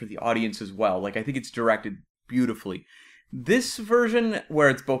moment for the audience as well. Like, I think it's directed beautifully. This version, where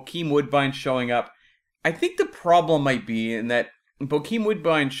it's Bokeem Woodbine showing up, I think the problem might be in that Bokeem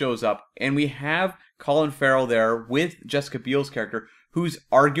Woodbine shows up, and we have Colin Farrell there with Jessica Biel's character, who's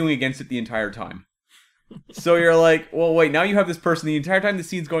arguing against it the entire time. So you're like, well, wait, now you have this person the entire time the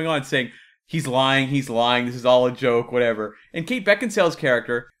scene's going on saying, he's lying, this is all a joke, whatever. And Kate Beckinsale's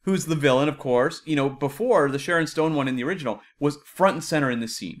character, who's the villain, of course, before the Sharon Stone one in the original, was front and center in the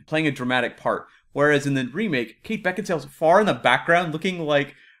scene, playing a dramatic part. Whereas in the remake, Kate Beckinsale's far in the background looking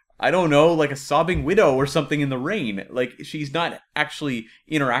like, I don't know, like a sobbing widow or something in the rain. Like, she's not actually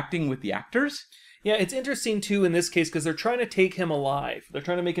interacting with the actors. Yeah, it's interesting, too, in this case, because they're trying to take him alive. They're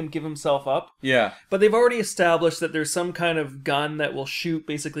trying to make him give himself up. Yeah. But they've already established that there's some kind of gun that will shoot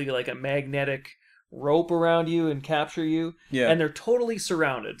basically like a magnetic rope around you and capture you. Yeah. And they're totally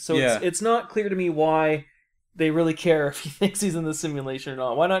surrounded. So Yeah. it's not clear to me why they really care if he thinks he's in the simulation or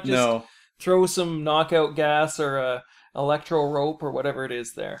not. Why not just throw some knockout gas or a electro rope or whatever it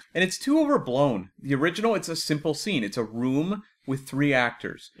is there? And it's too overblown. The original, it's a simple scene. It's a room with 3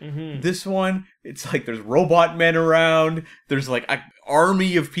 actors. Mm-hmm. This one, it's like there's robot men around. There's like an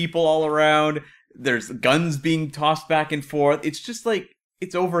army of people all around. There's guns being tossed back and forth. It's just like,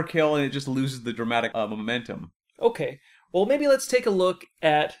 it's overkill and it just loses the dramatic momentum. Okay. Well, maybe let's take a look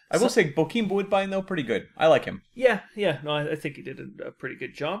at... I will say, Bokeem Woodbine, though, pretty good. I like him. Yeah. No, I think he did a pretty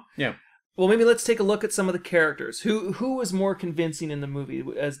good job. Yeah. Well, maybe let's take a look at some of the characters. Who was more convincing in the movie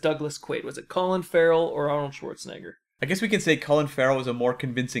as Douglas Quaid? Was it Colin Farrell or Arnold Schwarzenegger? I guess we can say Colin Farrell was a more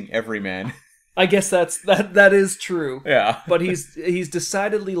convincing everyman. I guess that is true. Yeah. But he's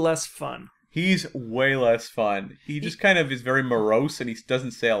decidedly less fun. He's way less fun. He just kind of is very morose and he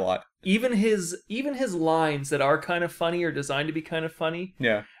doesn't say a lot. Even his lines that are kind of funny or designed to be kind of funny.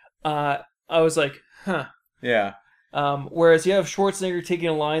 Yeah. I was like, huh. Yeah. Whereas you have Schwarzenegger taking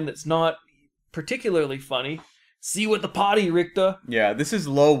a line that's not particularly funny. See you at the potty, Richter. Yeah, this is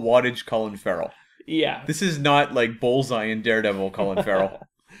low wattage Colin Farrell. Yeah. This is not like Bullseye in Daredevil Colin Farrell.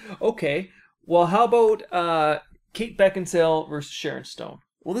 Okay. Well, how about Kate Beckinsale versus Sharon Stone?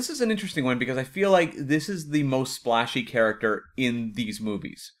 Well, this is an interesting one because I feel like this is the most splashy character in these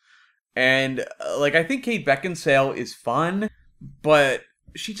movies. And, I think Kate Beckinsale is fun, but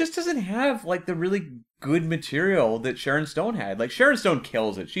she just doesn't have, the really good material that Sharon Stone had. Like, Sharon Stone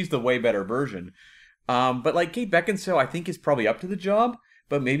kills it. She's the way better version. But, Kate Beckinsale, I think, is probably up to the job.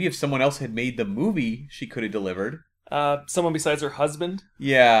 But maybe if someone else had made the movie, she could have delivered. Someone besides her husband?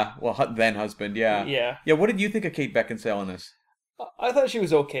 Yeah. Well, then husband, yeah. Yeah. Yeah, what did you think of Kate Beckinsale in this? I thought she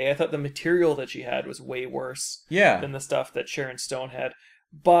was okay. I thought the material that she had was way worse than the stuff that Sharon Stone had.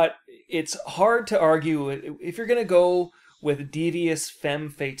 But it's hard to argue. If you're going to go with devious femme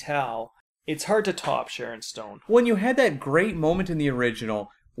fatale, it's hard to top Sharon Stone. When you had that great moment in the original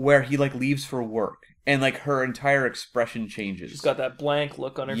where he, leaves for work and, her entire expression changes. She's got that blank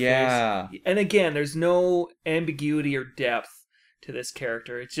look on her face. And again, there's no ambiguity or depth to this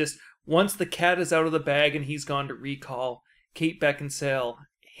character. It's just once the cat is out of the bag and he's gone to recall, Kate Beckinsale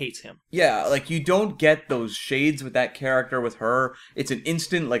hates him. Yeah, you don't get those shades with that character with her. It's an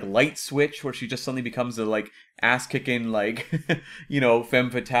instant, light switch where she just suddenly becomes a, ass-kicking, femme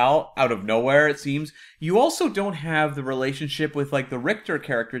fatale out of nowhere, it seems. You also don't have the relationship with, the Richter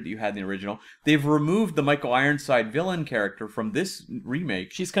character that you had in the original. They've removed the Michael Ironside villain character from this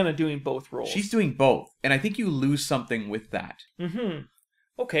remake. She's kind of doing both roles. She's doing both, and I think you lose something with that. Mm-hmm.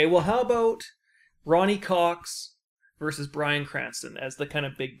 Okay, well, how about Ronnie Cox versus Bryan Cranston as the kind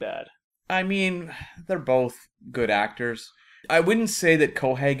of big bad? I mean, they're both good actors. I wouldn't say that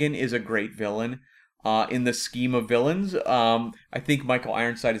Cohagen is a great villain in the scheme of villains. I think Michael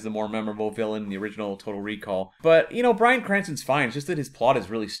Ironside is the more memorable villain in the original Total Recall. But, Bryan Cranston's fine. It's just that his plot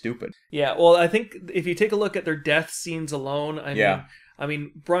is really stupid. Yeah, well, I think if you take a look at their death scenes alone, I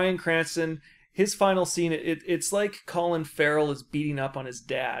mean, Bryan Cranston... His final scene, it's like Colin Farrell is beating up on his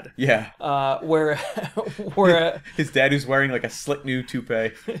dad. Yeah. Where his dad who's wearing a slick new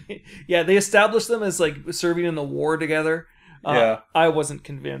toupee. Yeah, they established them as serving in the war together. I wasn't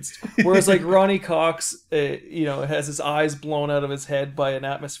convinced. Whereas Ronnie Cox, has his eyes blown out of his head by an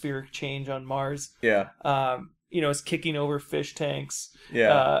atmospheric change on Mars. Yeah. Is kicking over fish tanks.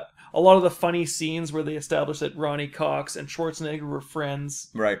 Yeah. a lot of the funny scenes where they established that Ronnie Cox and Schwarzenegger were friends.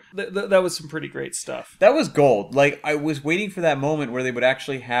 Right. That was some pretty great stuff. That was gold. Like, I was waiting for that moment where they would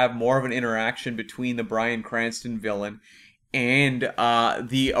actually have more of an interaction between the Bryan Cranston villain and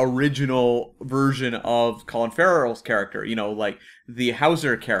the original version of Colin Farrell's character. You know, like the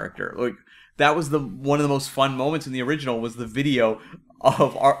Hauser character. Like, that was one of the most fun moments in the original was the video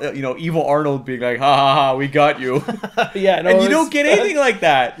of evil Arnold being like, ha ha ha, we got you. Yeah, no, and you don't get anything like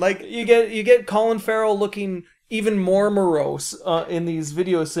that. Like, you get Colin Farrell looking even more morose in these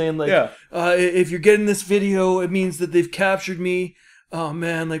videos, saying like, if you're getting this video, it means that they've captured me. Oh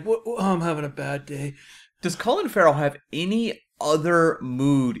man, like I'm having a bad day. Does Colin Farrell have any other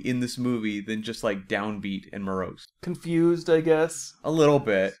mood in this movie than just like downbeat and morose? Confused, I guess. A little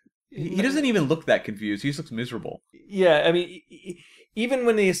bit. He doesn't even look that confused. He just looks miserable. Yeah, I mean, even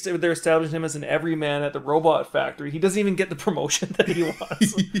when they're establishing him as an everyman at the robot factory, he doesn't even get the promotion that he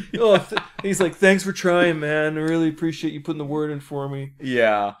wants. He's like, thanks for trying, man. I really appreciate you putting the word in for me.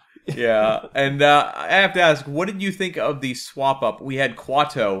 Yeah. And I have to ask, what did you think of the swap up? We had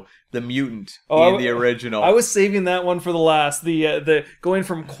Quato, the mutant, in the original. I was saving that one for the last. The going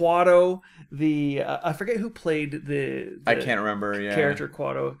from Quato, I forget who played the I can't remember. Yeah. Character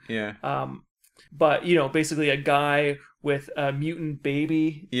Quato. Yeah. But basically a guy with a mutant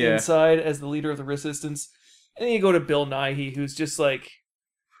baby inside as the leader of the resistance, and then you go to Bill Nighy, who's just like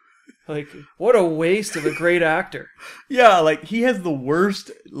what a waste of a great actor. Yeah, like he has the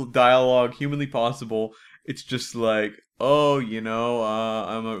worst dialogue humanly possible. It's just like, oh,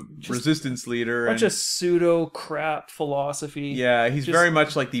 I'm a resistance leader. Bunch of pseudo crap philosophy. Yeah, he's very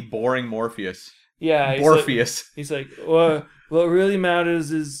much like the boring Morpheus. Yeah, Morpheus. He's like, well, what really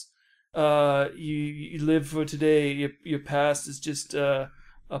matters is you live for today. Your past is just a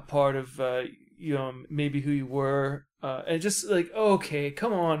part of maybe who you were. And just like, okay,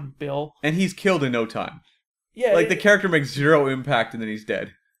 come on, Bill. And he's killed in no time. Yeah, like the character makes zero impact and then he's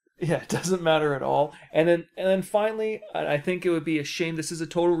dead. Yeah, it doesn't matter at all. And then finally, I think it would be a shame. This is a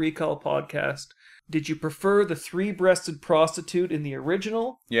Total Recall podcast. Did you prefer the 3-breasted prostitute in the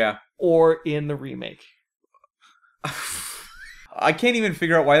original? Yeah. Or in the remake? I can't even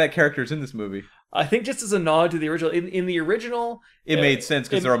figure out why that character is in this movie. I think just as a nod to the original. In the original, it made sense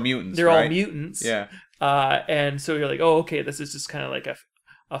because they're all mutants. They're all mutants. Yeah. And so you're like, oh, okay, this is just kind of like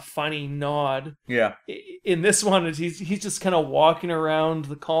a funny nod. Yeah. In this one, he's just kind of walking around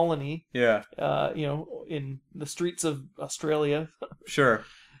the colony. Yeah. In the streets of Australia. Sure.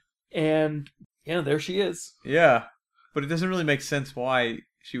 And there she is. Yeah, but it doesn't really make sense why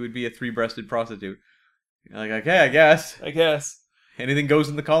she would be a 3-breasted prostitute. You're like, okay, I guess. Anything goes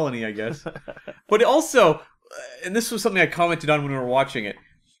in the colony, I guess. But also, and this was something I commented on when we were watching it,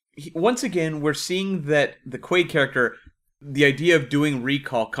 once again, we're seeing that the Quaid character, the idea of doing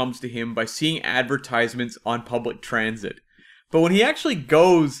recall comes to him by seeing advertisements on public transit. But when he actually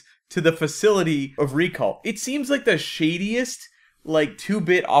goes to the facility of recall, it seems like the shadiest,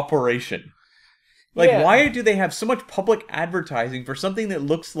 2-bit operation. Why do they have so much public advertising for something that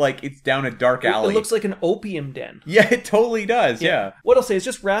looks like it's down a dark alley? It looks like an opium den. Yeah, it totally does, yeah. What I'll say is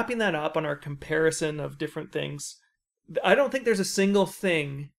just wrapping that up on our comparison of different things. I don't think there's a single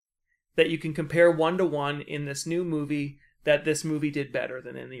thing that you can compare 1-to-1 in this new movie that this movie did better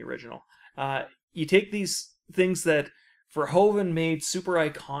than in the original. You take these things that Verhoeven made super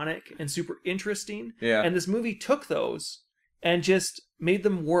iconic and super interesting, and this movie took those and just made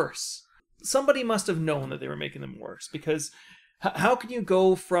them worse. Somebody must have known that they were making them worse, because how can you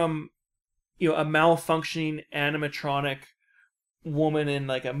go from a malfunctioning animatronic woman in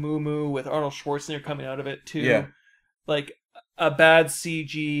like a moo-moo with Arnold Schwarzenegger coming out of it to like a bad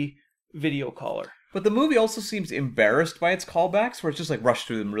CG video caller? But the movie also seems embarrassed by its callbacks, where it's just like rush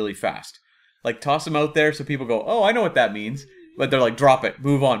through them really fast. Like toss them out there so people go, oh, I know what that means. But they're like, drop it,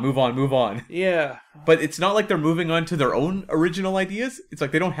 move on, move on, move on. Yeah. But it's not like they're moving on to their own original ideas. It's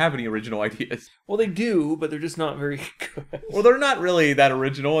like they don't have any original ideas. Well, they do, but they're just not very good. Well, they're not really that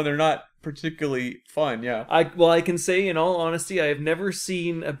original, and they're not particularly fun, yeah. I can say, in all honesty, I have never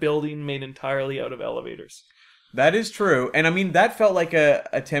seen a building made entirely out of elevators. That is true. And I mean, that felt like a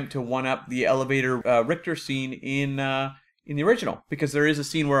attempt to one-up the elevator Richter scene in the original. Because there is a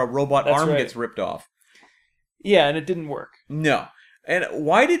scene where a robot arm gets ripped off. Yeah, and it didn't work. No. And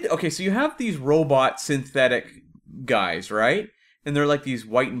why did... Okay, so you have these robot synthetic guys, right? And they're like these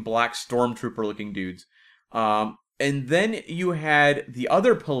white and black stormtrooper-looking dudes. And then you had the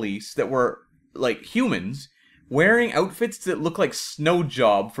other police that were like humans wearing outfits that look like Snow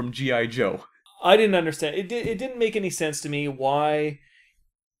Job from G.I. Joe. I didn't understand. It didn't make any sense to me why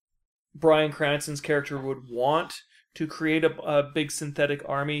Bryan Cranston's character would want to create a big synthetic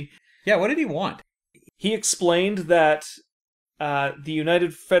army. Yeah, what did he want? He explained that the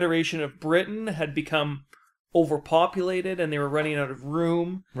United Federation of Britain had become overpopulated and they were running out of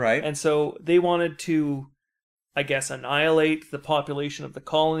room. Right. And so they wanted to, I guess, annihilate the population of the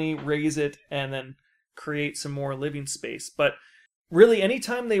colony, raise it, and then create some more living space. But really,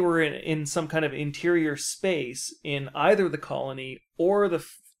 anytime they were in some kind of interior space in either the colony or the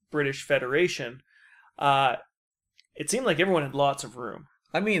British Federation, it seemed like everyone had lots of room.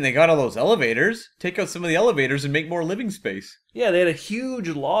 I mean, they got all those elevators. Take out some of the elevators and make more living space. Yeah, they had a huge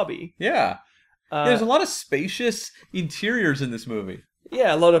lobby. Yeah. There's a lot of spacious interiors in this movie.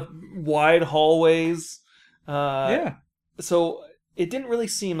 Yeah, a lot of wide hallways. Yeah. So it didn't really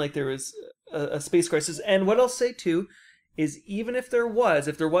seem like there was a space crisis. And what I'll say too is, even if there was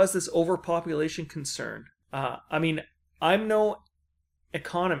this overpopulation concern, I mean, I'm no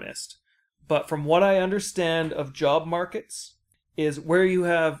economist, but from what I understand of job markets, is where you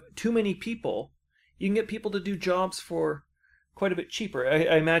have too many people, you can get people to do jobs for quite a bit cheaper.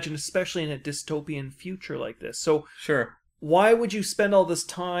 I imagine, especially in a dystopian future like this. So Sure. why would you spend all this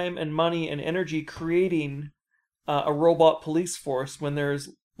time and money and energy creating a robot police force when there's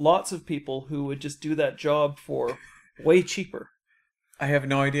lots of people who would just do that job for way cheaper? I have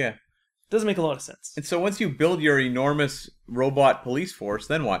no idea. Doesn't make a lot of sense. And so once you build your enormous robot police force,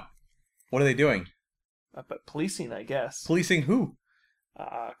 then what? What are they doing? But policing, I guess. Policing who?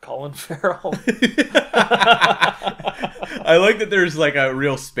 Colin Farrell. I like that there's like a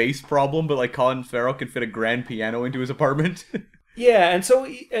real space problem, but like Colin Farrell can fit a grand piano into his apartment. Yeah, and so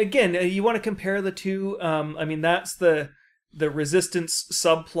again, you want to compare the two. I mean, that's the resistance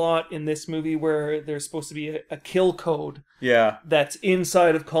subplot in this movie where there's supposed to be a kill code Yeah. that's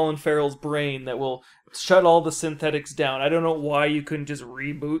inside of Colin Farrell's brain that will shut all the synthetics down. I don't know why you couldn't just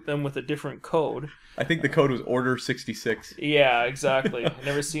reboot them with a different code. I think the code was Order 66. Yeah, exactly. I've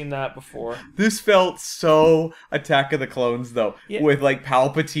never seen that before. This felt so Attack of the Clones, though, Yeah. with like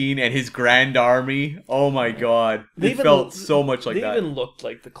Palpatine and his Grand Army. Oh my god, it felt so much like that. They even looked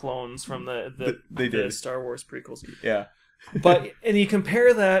like the clones from They did. the Star Wars prequels. Yeah, But and you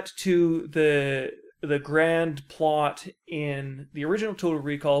compare that to the grand plot in the original Total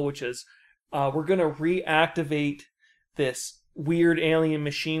Recall, which is we're going to reactivate this weird alien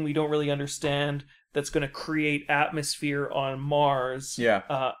machine we don't really understand that's going to create atmosphere on Mars. yeah.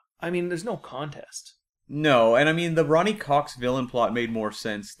 I mean, there's no contest. No, and I mean the Ronnie Cox villain plot made more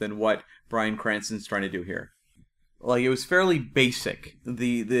sense than what Bryan Cranston's trying to do here. Like, it was fairly basic.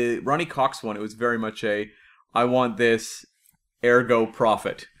 The Ronnie Cox one, it was very much I want this, ergo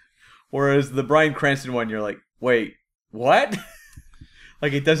profit. Whereas the Bryan Cranston one, you're like, wait, what?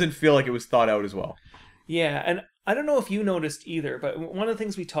 Like, it doesn't feel like it was thought out as well. Yeah, and I don't know if you noticed either, but one of the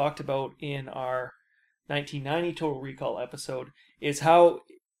things we talked about in our 1990 Total Recall episode is how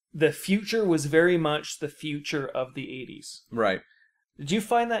the future was very much the future of the 80s. Right. Did you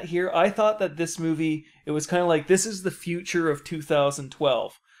find that here? I thought that this movie, it was kind of like, this is the future of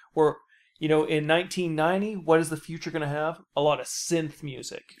 2012. Where, you know, in 1990, what is the future going to have? A lot of synth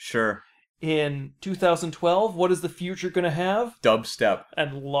music. Sure. In 2012, what is the future going to have? Dubstep.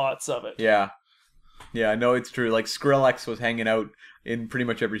 And lots of it. Yeah. Yeah, no, it's true. Like, Skrillex was hanging out in pretty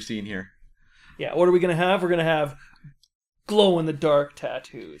much every scene here. Yeah, what are we going to have? We're going to have glow-in-the-dark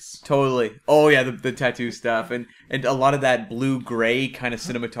tattoos. Totally. Oh, yeah, the tattoo stuff. And a lot of that blue-gray kind of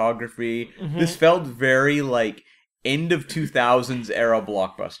cinematography. Mm-hmm. This felt very, like, end of 2000s era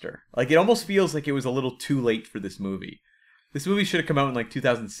blockbuster. Like, it almost feels like it was a little too late for this movie. This movie should have come out in, like,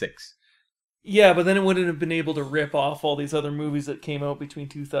 2006. Yeah, but then it wouldn't have been able to rip off all these other movies that came out between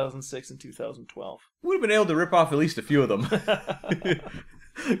 2006 and 2012. Would have been able to rip off at least a few of them.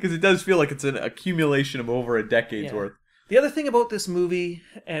 Because it does feel like it's an accumulation of over a decade's worth. The other thing about this movie,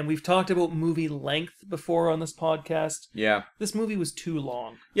 and we've talked about movie length before on this podcast, Yeah. this movie was too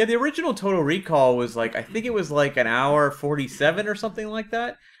long. Yeah, the original Total Recall was like, I think it was like an hour 47 or something like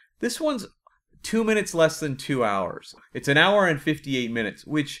that. This one's 2 minutes less than 2 hours. It's an hour and 58 minutes,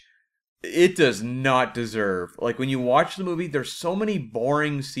 which it does not deserve. Like, when you watch the movie, there's so many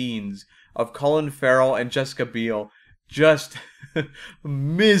boring scenes of Colin Farrell and Jessica Biel just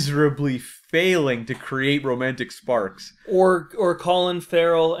miserably failing to create romantic sparks. Or Colin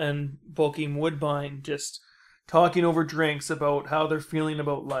Farrell and Bokeem Woodbine just talking over drinks about how they're feeling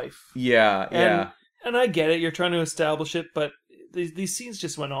about life. Yeah, yeah. And I get it, you're trying to establish it, but these scenes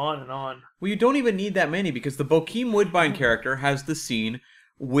just went on and on. Well, you don't even need that many, because the Bokeem Woodbine character has the scene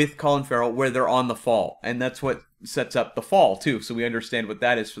with Colin Farrell where they're on the fall. And that's what sets up the fall, too. So we understand what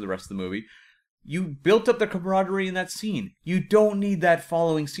that is for the rest of the movie. You built up the camaraderie in that scene. You don't need that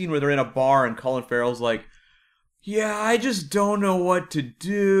following scene where they're in a bar and Colin Farrell's like, yeah, I just don't know what to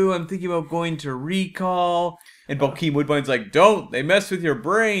do. I'm thinking about going to recall. And Bokeem Woodbine's like, don't. They mess with your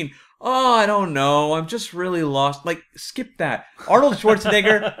brain. Oh, I don't know. I'm just really lost. Like, skip that. Arnold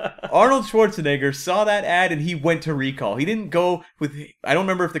Schwarzenegger saw that ad and he went to recall. He didn't go with, I don't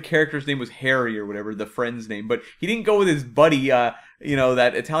remember if the character's name was Harry or whatever, the friend's name, but he didn't go with his buddy, that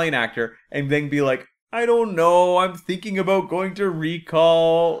Italian actor, and then be like, I don't know. I'm thinking about going to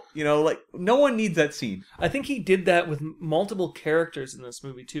recall. No one needs that scene. I think he did that with multiple characters in this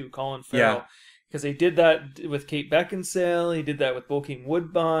movie too, Colin Farrell. Yeah. Because he did that with Kate Beckinsale. He did that with Bokeem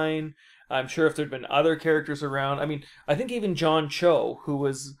Woodbine. I'm sure if there'd been other characters around. I mean, I think even John Cho, who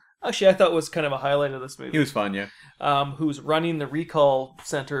was... Actually, I thought was kind of a highlight of this movie. He was fun, yeah. Who's running the recall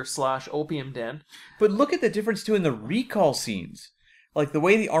center / opium den. But look at the difference, too, in the recall scenes. Like, the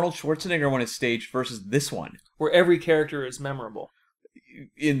way the Arnold Schwarzenegger one is staged versus this one. Where every character is memorable.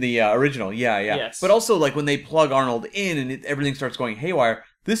 In the original, yeah. Yes. But also, like, when they plug Arnold in and everything starts going haywire,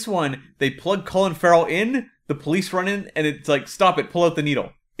 this one, they plug Colin Farrell in, the police run in, and it's like, stop it, pull out the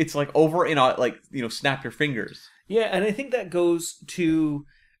needle. It's like over in, snap your fingers. Yeah, and I think that goes to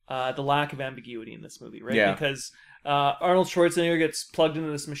the lack of ambiguity in this movie, right? Yeah. Because Arnold Schwarzenegger gets plugged into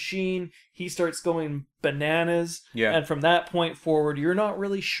this machine, he starts going bananas, Yeah. and from that point forward, you're not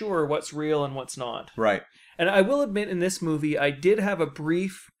really sure what's real and what's not. Right. And I will admit, in this movie, I did have a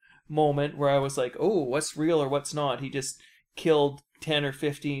brief moment where I was like, oh, what's real or what's not? He just killed 10 or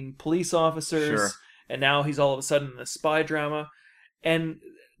 15 police officers, Sure. and now he's all of a sudden in a spy drama. And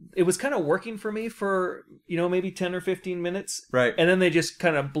it was kind of working for me for, maybe 10 or 15 minutes. Right. And then they just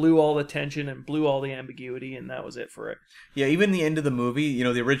kind of blew all the tension and blew all the ambiguity, and that was it for it. Yeah, even the end of the movie,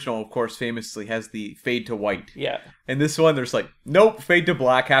 the original, of course, famously has the fade to white. Yeah. And this one, there's like, nope, fade to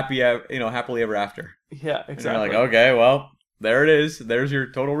black, happily ever after. Yeah, And exactly. you're like, okay, well, there it is. There's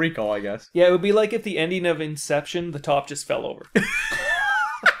your Total Recall, I guess. Yeah, it would be like if the ending of Inception, the top just fell over.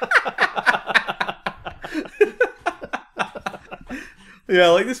 Yeah,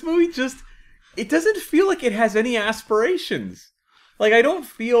 like this movie it doesn't feel like it has any aspirations. Like, I don't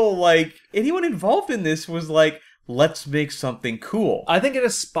feel like anyone involved in this was like, let's make something cool. I think it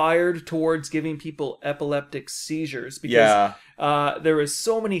aspired towards giving people epileptic seizures because there was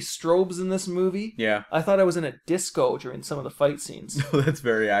so many strobes in this movie. Yeah. I thought I was in a disco during some of the fight scenes. That's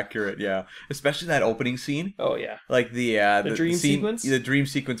very accurate, yeah. Especially that opening scene. Oh, yeah. Like the dream scene, sequence? The dream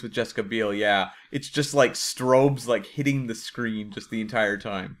sequence with Jessica Biel, yeah. It's just like strobes like hitting the screen just the entire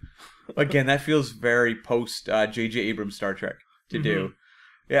time. Again, that feels very post J.J. Abrams Star Trek to do.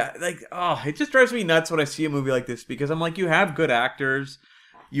 Yeah, it just drives me nuts when I see a movie like this because I'm like, you have good actors.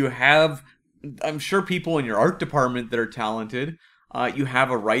 You have, I'm sure, people in your art department that are talented. You have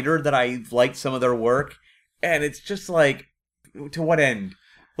a writer that I liked some of their work. And it's just like, to what end?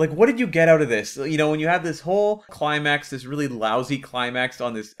 Like, what did you get out of this? When you have this whole climax, this really lousy climax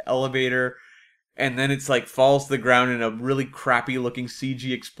on this elevator, and then it's like falls to the ground in a really crappy looking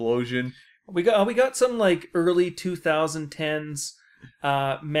CG explosion. We got some like early 2010s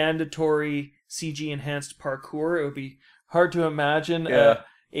mandatory CG enhanced parkour. It would be hard to imagine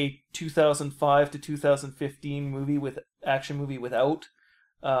a 2005 to 2015 action movie without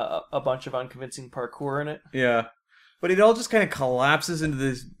a bunch of unconvincing parkour in it. Yeah. But it all just kind of collapses into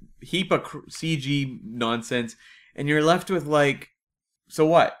this heap of CG nonsense, and you're left with like, so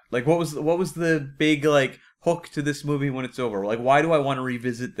what? Like, what was the big like hook to this movie when it's over? Like, why do I want to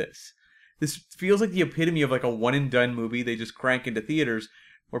revisit this? This feels like the epitome of like a one and done movie they just crank into theaters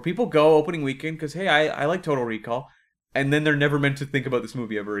where people go opening weekend because, hey, I like Total Recall, and then they're never meant to think about this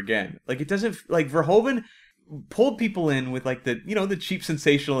movie ever again. Like, it doesn't, like, Verhoeven pulled people in with like the cheap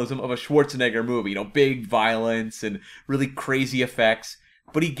sensationalism of a Schwarzenegger movie, big violence and really crazy effects,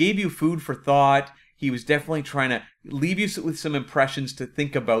 but he gave you food for thought. He was definitely trying to leave you with some impressions to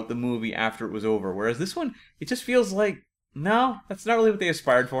think about the movie after it was over. Whereas this one, it just feels like, no, that's not really what they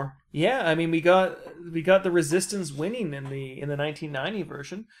aspired for. Yeah, I mean, we got the Resistance winning in the 1990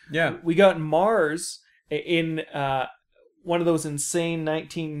 version. Yeah. We got Mars in one of those insane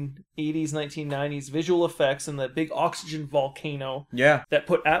 1980s, 1990s visual effects and the big oxygen volcano that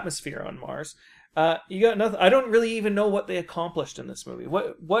put atmosphere on Mars. You got nothing. I don't really even know what they accomplished in this movie.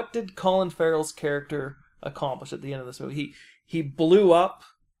 What did Colin Farrell's character accomplish at the end of this movie? He blew up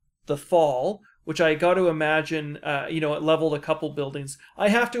the fall, which I got to imagine, it leveled a couple buildings. I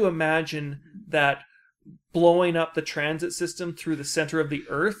have to imagine that blowing up the transit system through the center of the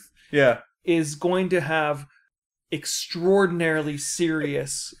Earth is going to have extraordinarily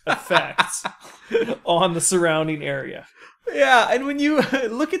serious effects on the surrounding area. Yeah, and when you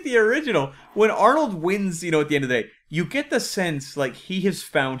look at the original, when Arnold wins, at the end of the day, you get the sense like he has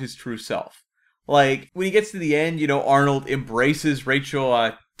found his true self. Like, when he gets to the end, Arnold embraces Rachel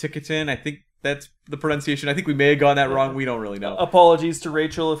Ticotin. I think that's the pronunciation. I think we may have gotten that wrong. We don't really know. Apologies to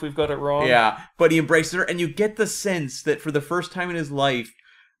Rachel if we've got it wrong. Yeah, but he embraces her, and you get the sense that for the first time in his life,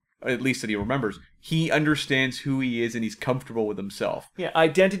 or at least that he remembers, he understands who he is and he's comfortable with himself. Yeah,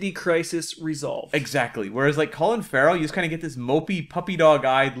 identity crisis resolved. Exactly. Whereas, like, Colin Farrell, you just kind of get this mopey, puppy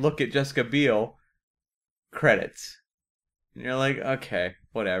dog-eyed look at Jessica Biel. Credits. And you're like, okay,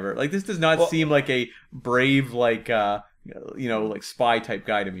 whatever. Like, this does not seem like a brave, like, like spy type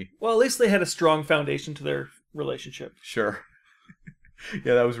guy to me. Well, at least they had a strong foundation to their relationship. Sure.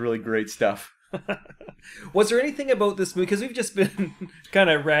 Yeah, that was really great stuff. Was there anything about this movie, because we've just been kind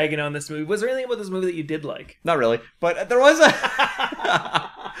of ragging on this movie, was there anything about this movie that you did like? Not really, but there was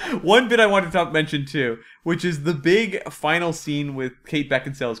one bit I wanted to mention too, which is the big final scene with Kate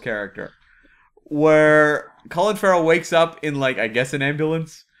Beckinsale's character, where Colin Farrell wakes up in, like, I guess an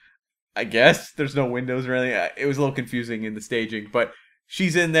ambulance. I guess there's no windows or anything. It was a little confusing in the staging, but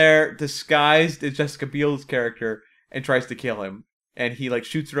she's in there disguised as Jessica Biel's character and tries to kill him. And he, like,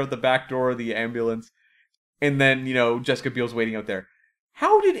 shoots her out the back door of the ambulance. And then, Jessica Biel's waiting out there.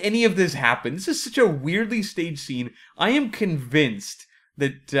 How did any of this happen? This is such a weirdly staged scene. I am convinced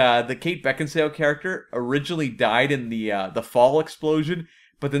that the Kate Beckinsale character originally died in the fall explosion.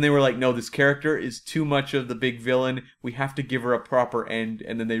 But then they were like, no, this character is too much of the big villain. We have to give her a proper end.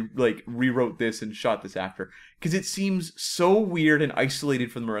 And then they, like, rewrote this and shot this after. Because it seems so weird and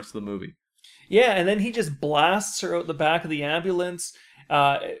isolated from the rest of the movie. Yeah, and then he just blasts her out the back of the ambulance.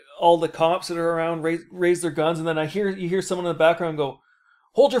 All the cops that are around raise their guns, and then you hear someone in the background go,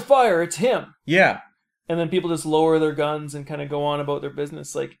 "Hold your fire, it's him." Yeah. And then people just lower their guns and kind of go on about their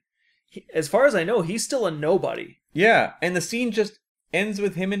business. Like, as far as I know, he's still a nobody. Yeah, and the scene just ends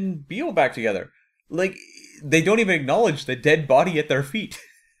with him and Beale back together. Like, they don't even acknowledge the dead body at their feet.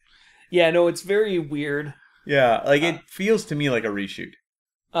 Yeah, no, it's very weird. Yeah, like, it feels to me like a reshoot.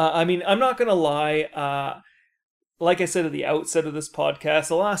 I mean, I'm not going to lie. Like I said at the outset of this podcast,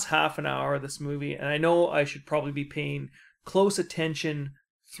 the last half an hour of this movie, and I know I should probably be paying close attention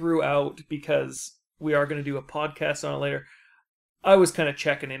throughout because we are going to do a podcast on it later. I was kind of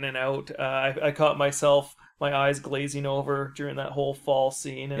checking in and out. I caught myself, my eyes glazing over during that whole fall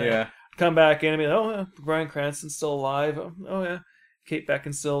scene. And Yeah. I'd come back in and be like, oh, yeah, Bryan Cranston's still alive. Oh, yeah. Kate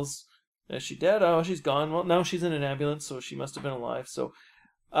Beckinsale's, is she dead? Oh, she's gone. Well, now she's in an ambulance, so she must have been alive. So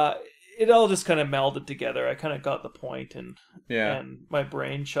it all just kind of melded together. I kind of got the point, and my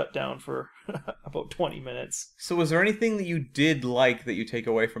brain shut down for about 20 minutes. So was there anything that you did like that you take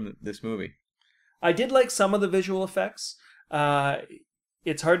away from this movie? I did like some of the visual effects.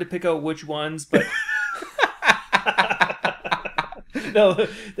 It's hard to pick out which ones, but no,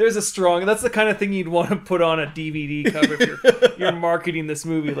 there's a strong. That's the kind of thing you'd want to put on a DVD cover if you're marketing this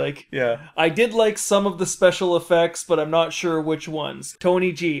movie. Like, yeah, I did like some of the special effects, but I'm not sure which ones.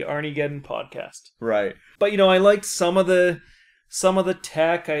 Tony G, Arniegeddon podcast, right? But I liked some of the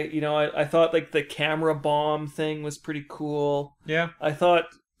tech. I thought like the camera bomb thing was pretty cool. Yeah, I thought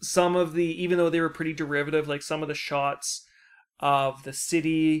some of even though they were pretty derivative, like some of the shots of the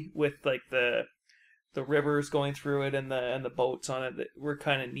city with like the rivers going through it and the boats on it that were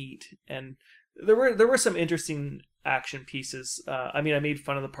kind of neat, and there were some interesting action pieces. I mean, I made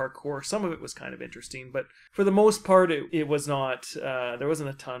fun of the parkour. Some of it was kind of interesting, but for the most part, it was not. There wasn't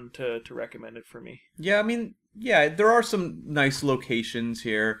a ton to recommend it for me. Yeah, I mean, yeah, there are some nice locations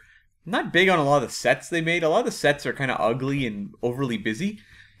here. I'm not big on a lot of the sets they made. A lot of the sets are kind of ugly and overly busy.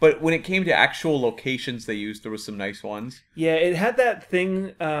 But when it came to actual locations they used, there was some nice ones. Yeah, it had that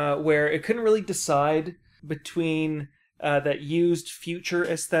thing where it couldn't really decide between that used future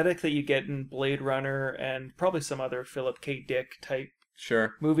aesthetic that you get in Blade Runner and probably some other Philip K. Dick type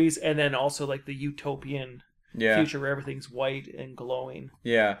movies, and then also like the utopian future where everything's white and glowing.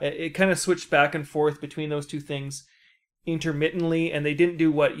 Yeah. It kind of switched back and forth between those two things intermittently, and they didn't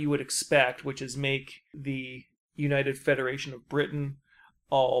do what you would expect, which is make the United Federation of Britain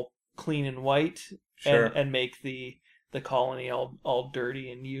all clean and white, and make the colony all dirty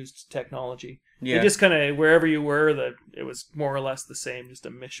and used technology. Yeah. It just kind of, wherever you were, it was more or less the same, just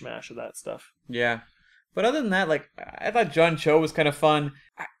a mishmash of that stuff. Yeah. But other than that, like, I thought John Cho was kind of fun.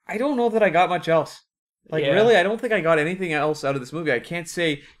 I don't know that I got much else. Like, really, I don't think I got anything else out of this movie. I can't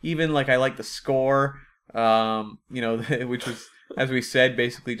say even, like, I like the score, which was, as we said,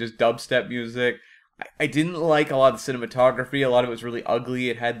 basically just dubstep music. I didn't like a lot of the cinematography. A lot of it was really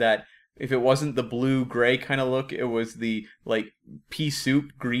ugly. It had that, if it wasn't the blue-gray kind of look, it was the, like, pea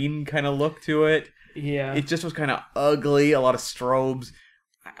soup green kind of look to it. Yeah. It just was kind of ugly. A lot of strobes.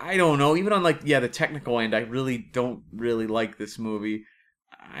 I don't know. Even on, like, the technical end, I really don't really like this movie.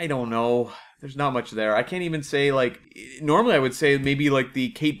 I don't know. There's not much there. I can't even say, like, normally I would say maybe, like, the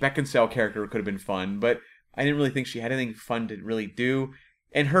Kate Beckinsale character could have been fun, but I didn't really think she had anything fun to really do.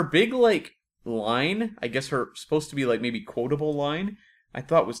 And her big, like, line, I guess her supposed to be, like, maybe quotable line, I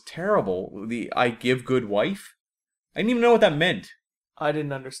thought was terrible. The "I give good wife." I didn't even know what that meant. I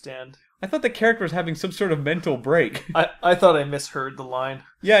didn't understand. I thought the character was having some sort of mental break. I thought I misheard the line.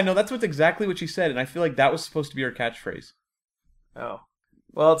 Yeah, no, that's exactly what she said, and I feel like that was supposed to be her catchphrase. Oh.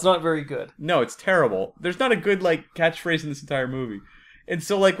 Well, it's not very good. No, it's terrible. There's not a good, like, catchphrase in this entire movie. And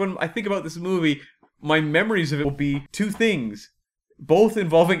so, like, when I think about this movie, my memories of it will be two things, both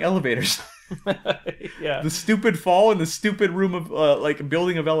involving elevators. Yeah. The stupid fall and the stupid room of, like,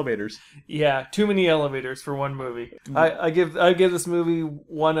 building of elevators. Yeah, too many elevators for one movie. I give this movie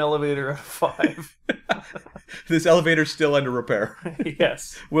 1 elevator out of 5. This elevator's still under repair.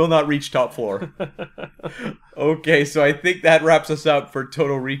 Yes. Will not reach top floor. Okay, so I think that wraps us up for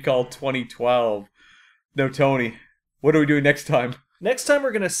Total Recall 2012. Now, Tony, what are we doing next time? Next time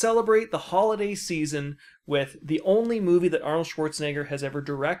we're going to celebrate the holiday season with the only movie that Arnold Schwarzenegger has ever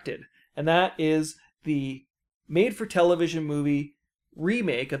directed. And that is the made-for-television movie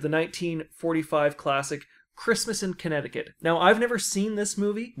remake of the 1945 classic Christmas in Connecticut. Now, I've never seen this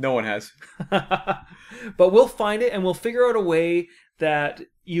movie. No one has. But we'll find it and we'll figure out a way that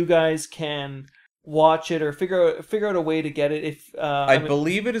you guys can watch it or figure out a way to get it. If I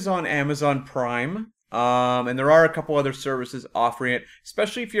believe it is on Amazon Prime. And there are a couple other services offering it,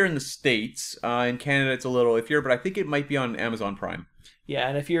 especially if you're in the States. In Canada, it's a little iffier, but I think it might be on Amazon Prime. Yeah,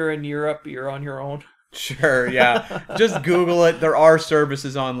 and if you're in Europe, you're on your own. Sure, yeah. Just Google it. There are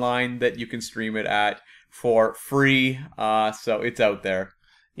services online that you can stream it at for free, so it's out there.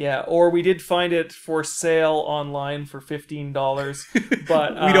 Yeah, or we did find it for sale online for $15,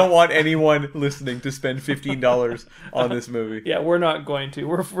 but we don't want anyone listening to spend $15 on this movie. Yeah, we're not going to.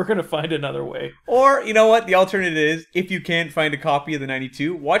 We're going to find another way. Or, you know what, the alternative is, if you can't find a copy of the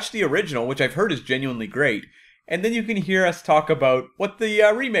 92, watch the original, which I've heard is genuinely great. And then you can hear us talk about what the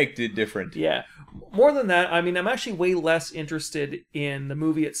remake did different. Yeah. More than that, I mean, I'm actually way less interested in the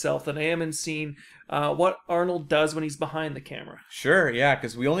movie itself than I am in seeing what Arnold does when he's behind the camera. Sure, yeah,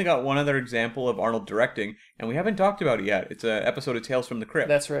 because we only got one other example of Arnold directing, and we haven't talked about it yet. It's an episode of Tales from the Crypt.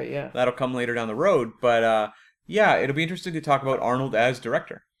 That's right, yeah. That'll come later down the road, but yeah, it'll be interesting to talk about Arnold as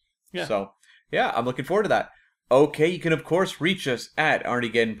director. Yeah. So, yeah, I'm looking forward to that. Okay, you can of course reach us at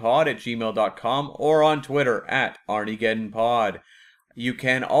arniegeddonpod@gmail.com or on Twitter at arniegeddonpod. You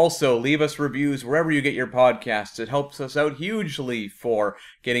can also leave us reviews wherever you get your podcasts. It helps us out hugely for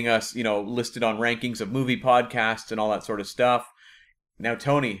getting us, listed on rankings of movie podcasts and all that sort of stuff. Now,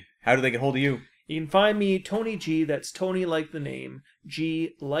 Tony, how do they get hold of you? You can find me, Tony G, that's Tony like the name,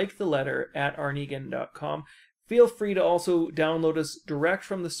 G like the letter, at arniegeddon.com. Feel free to also download us direct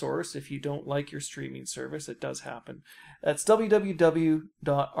from the source if you don't like your streaming service. It does happen. That's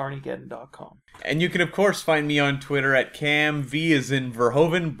www.arniegeddon.com. And you can, of course, find me on Twitter at CamV as in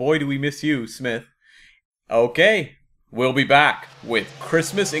Verhoeven. Boy, do we miss you, Smith. Okay, we'll be back with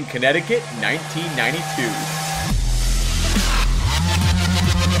Christmas in Connecticut 1992.